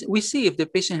if we see if the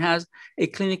patient has a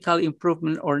clinical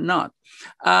improvement or not.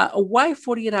 Why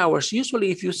 48 hours?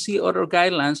 Usually, if you see other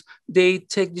guidelines, they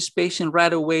take this patient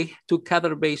right away to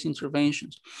catheter-based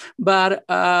interventions. But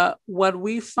what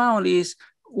we found is,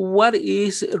 what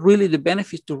is really the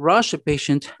benefit to rush a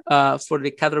patient for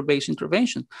the catheter-based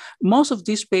intervention? Most of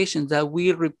these patients that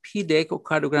we repeat the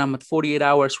echocardiogram at 48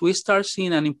 hours, we start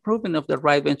seeing an improvement of the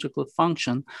right ventricle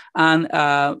function. And,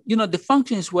 the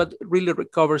function is what really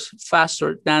recovers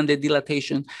faster than the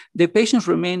dilatation. The patients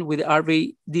remain with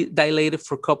RV dilated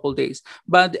for a couple of days.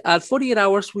 But at 48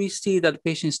 hours, we see that the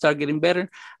patients start getting better.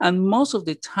 And most of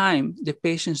the time, the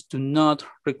patients do not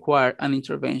require an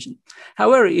intervention.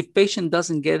 However, if patient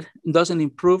doesn't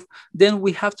improve, then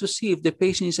we have to see if the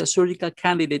patient is a surgical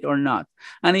candidate or not.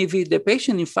 And if the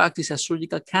patient, in fact, is a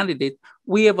surgical candidate,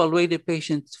 we evaluate the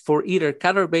patient for either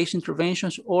catheter-based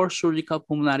interventions or surgical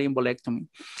pulmonary embolectomy.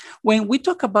 When we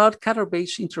talk about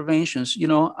catheter-based interventions,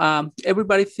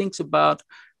 everybody thinks about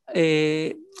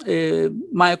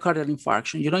myocardial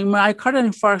infarction. In myocardial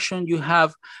infarction, you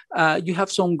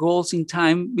have some goals in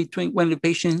time between when the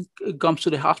patient comes to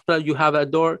the hospital. You have a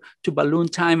door to balloon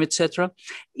time, etc.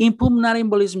 In pulmonary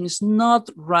embolism, is not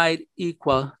right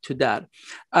equal to that.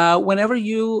 Whenever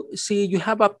you see, you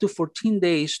have up to 14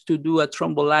 days to do a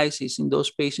thrombolysis in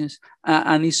those patients,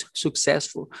 and is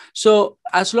successful. So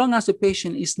as long as the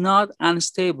patient is not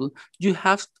unstable, you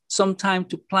have some time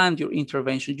to plan your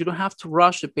intervention. You don't have to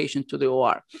rush the patient to the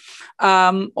OR.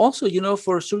 Also,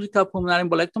 for surgical pulmonary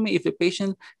embolectomy, if the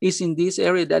patient is in this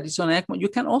area that is on ECMO, you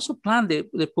can also plan the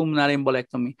pulmonary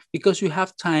embolectomy because you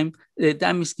have time. The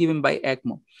time is given by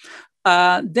ECMO.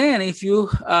 Then if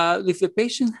the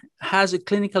patient has a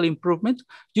clinical improvement,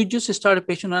 you just start the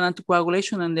patient on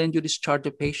anticoagulation and then you discharge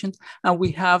the patient. And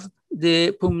we have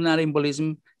the pulmonary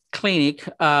embolism clinic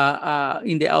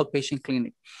in the outpatient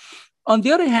clinic. On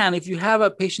the other hand, if you have a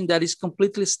patient that is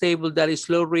completely stable, that is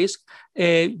low risk,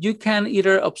 you can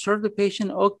either observe the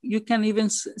patient or you can even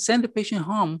send the patient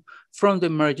home from the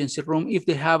emergency room if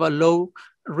they have a low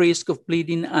risk of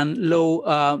bleeding and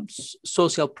low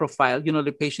social profile.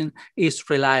 The patient is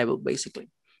reliable, basically.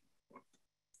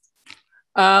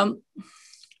 Now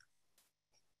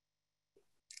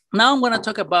I'm going to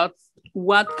talk about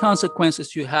what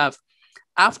consequences you have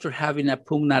after having a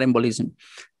pulmonary embolism.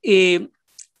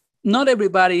 Not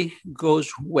everybody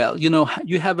goes well. You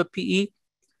have a PE,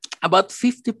 about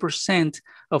 50%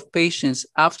 of patients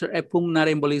after a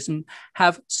pulmonary embolism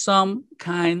have some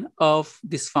kind of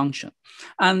dysfunction.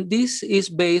 And this is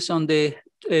based on the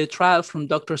trial from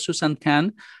Dr. Susan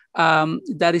Kahn,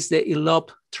 that is the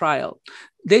ELOP trial.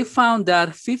 They found that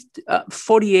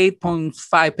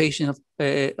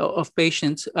 48.5% of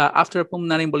patients after a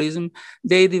pulmonary embolism,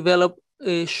 they develop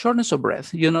shortness of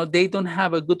breath. They don't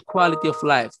have a good quality of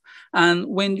life. And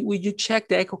when you check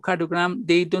the echocardiogram,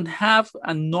 they don't have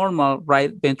a normal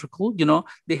right ventricle.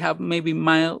 They have maybe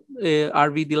mild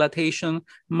RV dilatation,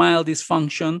 mild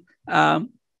dysfunction.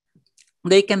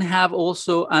 They can have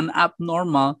also an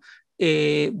abnormal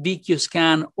VQ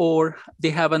scan, or they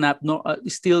have an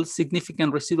still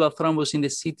significant residual thrombus in the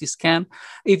CT scan.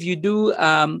 If you do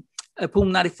a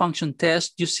pulmonary function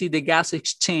test, you see the gas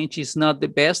exchange is not the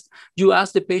best. You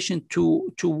ask the patient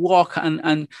to walk,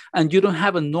 and you don't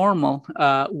have a normal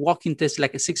walking test,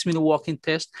 like a 6-minute walking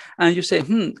test, and you say,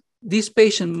 this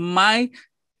patient might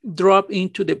drop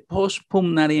into the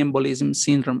post-pulmonary embolism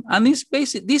syndrome. And this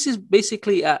is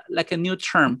basically like a new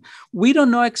term. We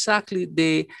don't know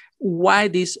exactly why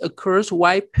this occurs,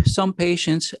 why some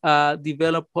patients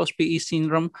develop post-PE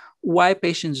syndrome, why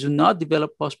patients do not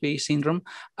develop post-PE syndrome.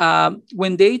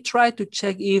 When they try to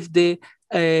check if the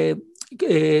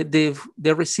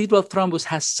residual thrombus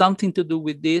has something to do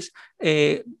with this,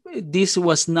 this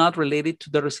was not related to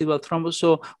the residual thrombus.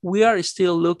 So we are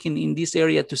still looking in this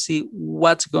area to see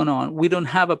what's going on. We don't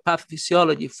have a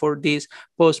pathophysiology for this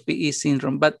post-PE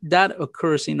syndrome, but that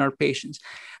occurs in our patients.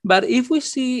 But if we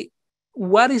see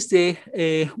what is the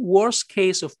worst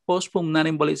case of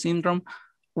post-pulmonary embolism syndrome,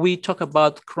 we talk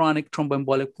about chronic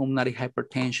thromboembolic pulmonary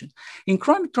hypertension. In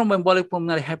chronic thromboembolic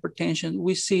pulmonary hypertension,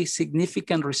 we see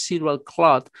significant residual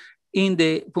clot in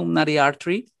the pulmonary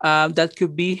artery that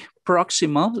could be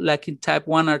proximal, like in type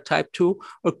 1 or type 2,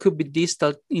 or could be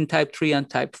distal in type 3 and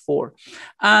type 4.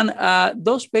 And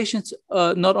those patients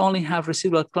not only have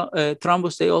residual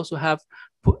thrombus, they also have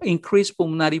increased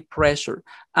pulmonary pressure.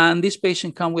 And this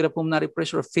patient come with a pulmonary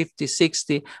pressure of 50,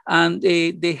 60, and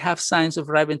they have signs of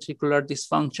right ventricular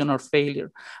dysfunction or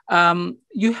failure.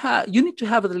 You need to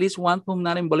have at least one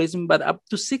pulmonary embolism, but up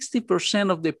to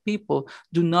 60% of the people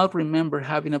do not remember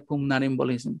having a pulmonary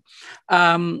embolism.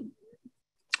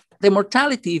 The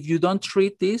mortality, if you don't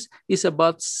treat this, is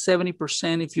about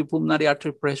 70% if your pulmonary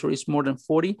artery pressure is more than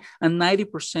 40, and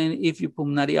 90% if your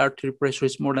pulmonary artery pressure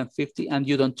is more than 50 and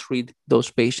you don't treat those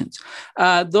patients.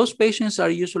 Those patients are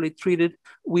usually treated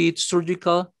with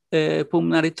surgical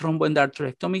pulmonary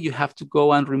thromboendarterectomy. You have to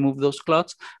go and remove those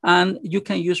clots, and you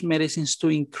can use medicines to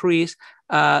increase,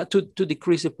 to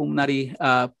decrease the pulmonary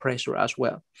pressure as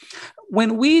well.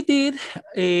 When we did,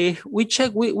 we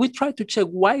tried to check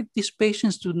why these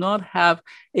patients do not have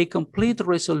a complete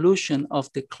resolution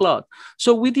of the clot.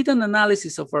 So we did an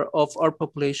analysis of our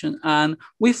population, and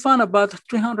we found about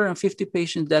 350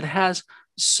 patients that has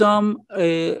some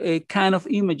kind of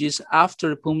images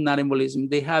after pulmonary embolism.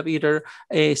 They have either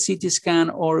a CT scan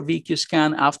or VQ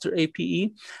scan after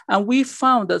APE. And we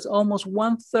found that almost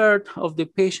 1/3 of the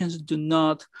patients do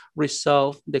not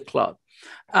resolve the clot.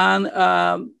 And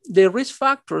the risk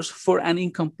factors for an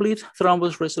incomplete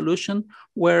thrombus resolution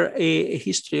were a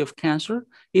history of cancer,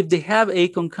 if they have a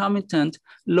concomitant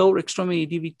lower extremity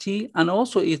DVT, and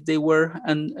also if they were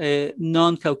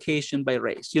non-Caucasian by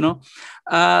race.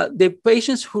 The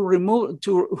patients who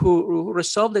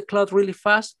resolved the clot really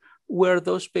fast were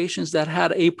those patients that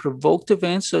had a provoked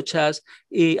event, such as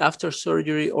after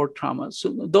surgery or trauma. So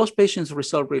those patients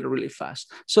resolve really, really fast.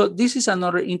 So this is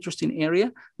another interesting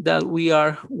area that we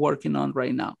are working on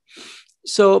right now.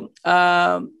 So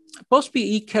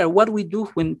post-PE care, what we do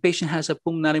when patient has a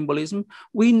pulmonary embolism,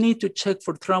 we need to check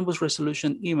for thrombus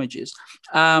resolution images.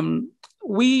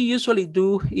 We usually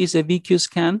do is a VQ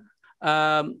scan.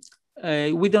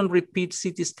 We don't repeat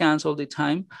CT scans all the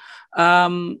time.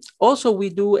 Also, we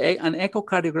do an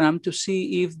echocardiogram to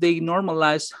see if they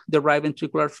normalize the right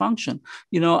ventricular function.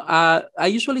 I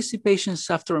usually see patients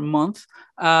after a month,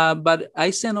 but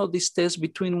I send all these tests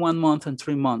between 1 month and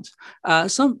 3 months.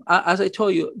 As I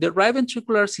told you, the right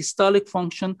ventricular systolic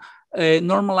function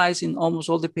normalize in almost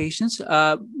all the patients.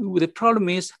 The problem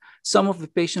is some of the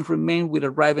patients remain with a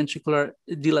right ventricular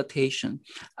dilatation.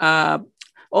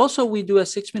 Also, we do a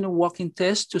 6-minute walking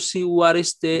test to see what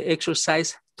is the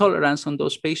exercise tolerance on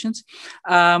those patients.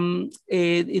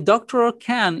 Dr.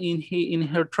 Khan, in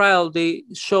her trial, they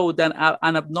showed that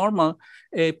an abnormal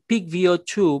peak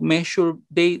VO2 measure,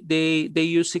 they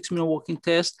use 6-minute walking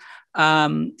test,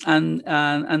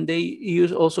 and they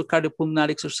use also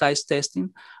cardiopulmonary exercise testing.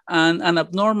 And an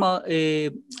abnormal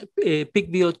peak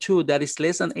VO2 that is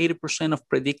less than 80% of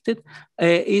predicted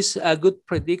is a good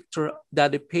predictor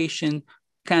that the patient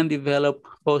can develop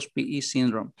post-PE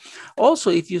syndrome. Also,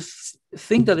 if you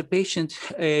think that the patient,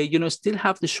 still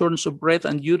have the shortness of breath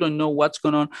and you don't know what's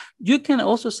going on, you can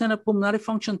also send a pulmonary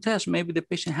function test. Maybe the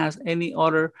patient has any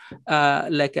other,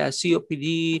 like a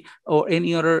COPD or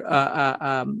any other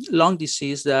lung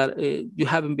disease that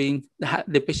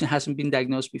the patient hasn't been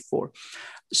diagnosed before.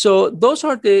 So those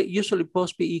are the usually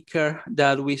post-PE care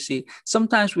that we see.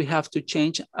 Sometimes we have to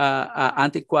change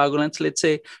anticoagulants. Let's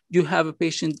say you have a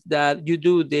patient that you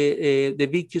do the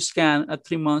VQ scan at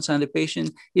 3 months, and the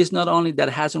patient is not only that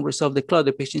hasn't resolved the clot,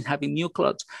 the patient is having new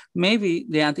clots. Maybe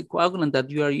the anticoagulant that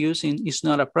you are using is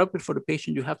not appropriate for the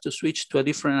patient. You have to switch to a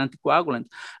different anticoagulant.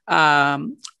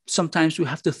 sometimes we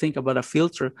have to think about a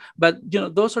filter, but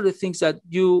those are the things that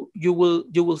you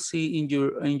will see in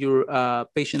your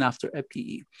patient after a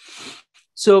PE.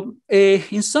 So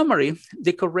in summary,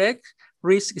 the correct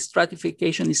risk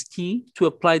stratification is key to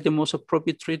apply the most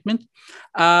appropriate treatment.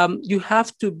 You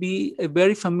have to be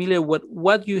very familiar with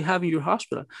what you have in your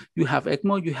hospital. You have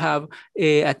ECMO, you have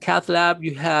a cath lab,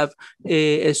 you have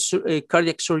a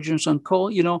cardiac surgeons on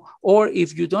call, or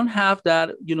if you don't have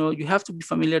that, you have to be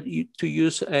familiar to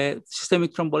use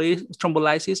systemic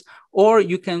thrombolysis, or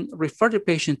you can refer the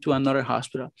patient to another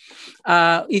hospital.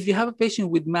 If you have a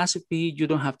patient with massive PE, you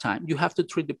don't have time. You have to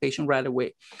treat the patient right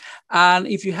away. And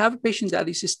if you have a patient that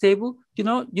is stable,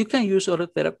 you can use other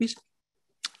therapies.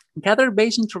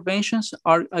 Catheter-based interventions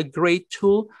are a great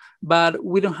tool, but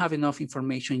we don't have enough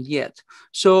information yet.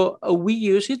 So we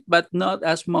use it, but not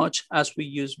as much as we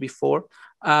used before.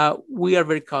 We are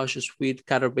very cautious with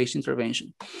catheter-based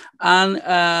intervention. And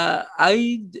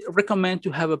I recommend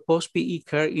to have a post-PE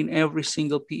care in every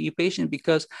single PE patient,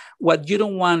 because what you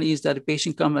don't want is that the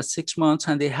patient comes at 6 months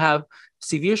and they have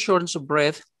severe shortness of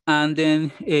breath, and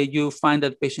then you find that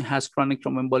the patient has chronic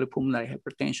thromboembolic pulmonary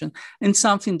hypertension, and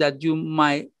something that you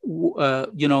might,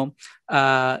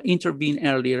 intervene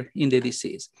earlier in the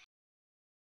disease.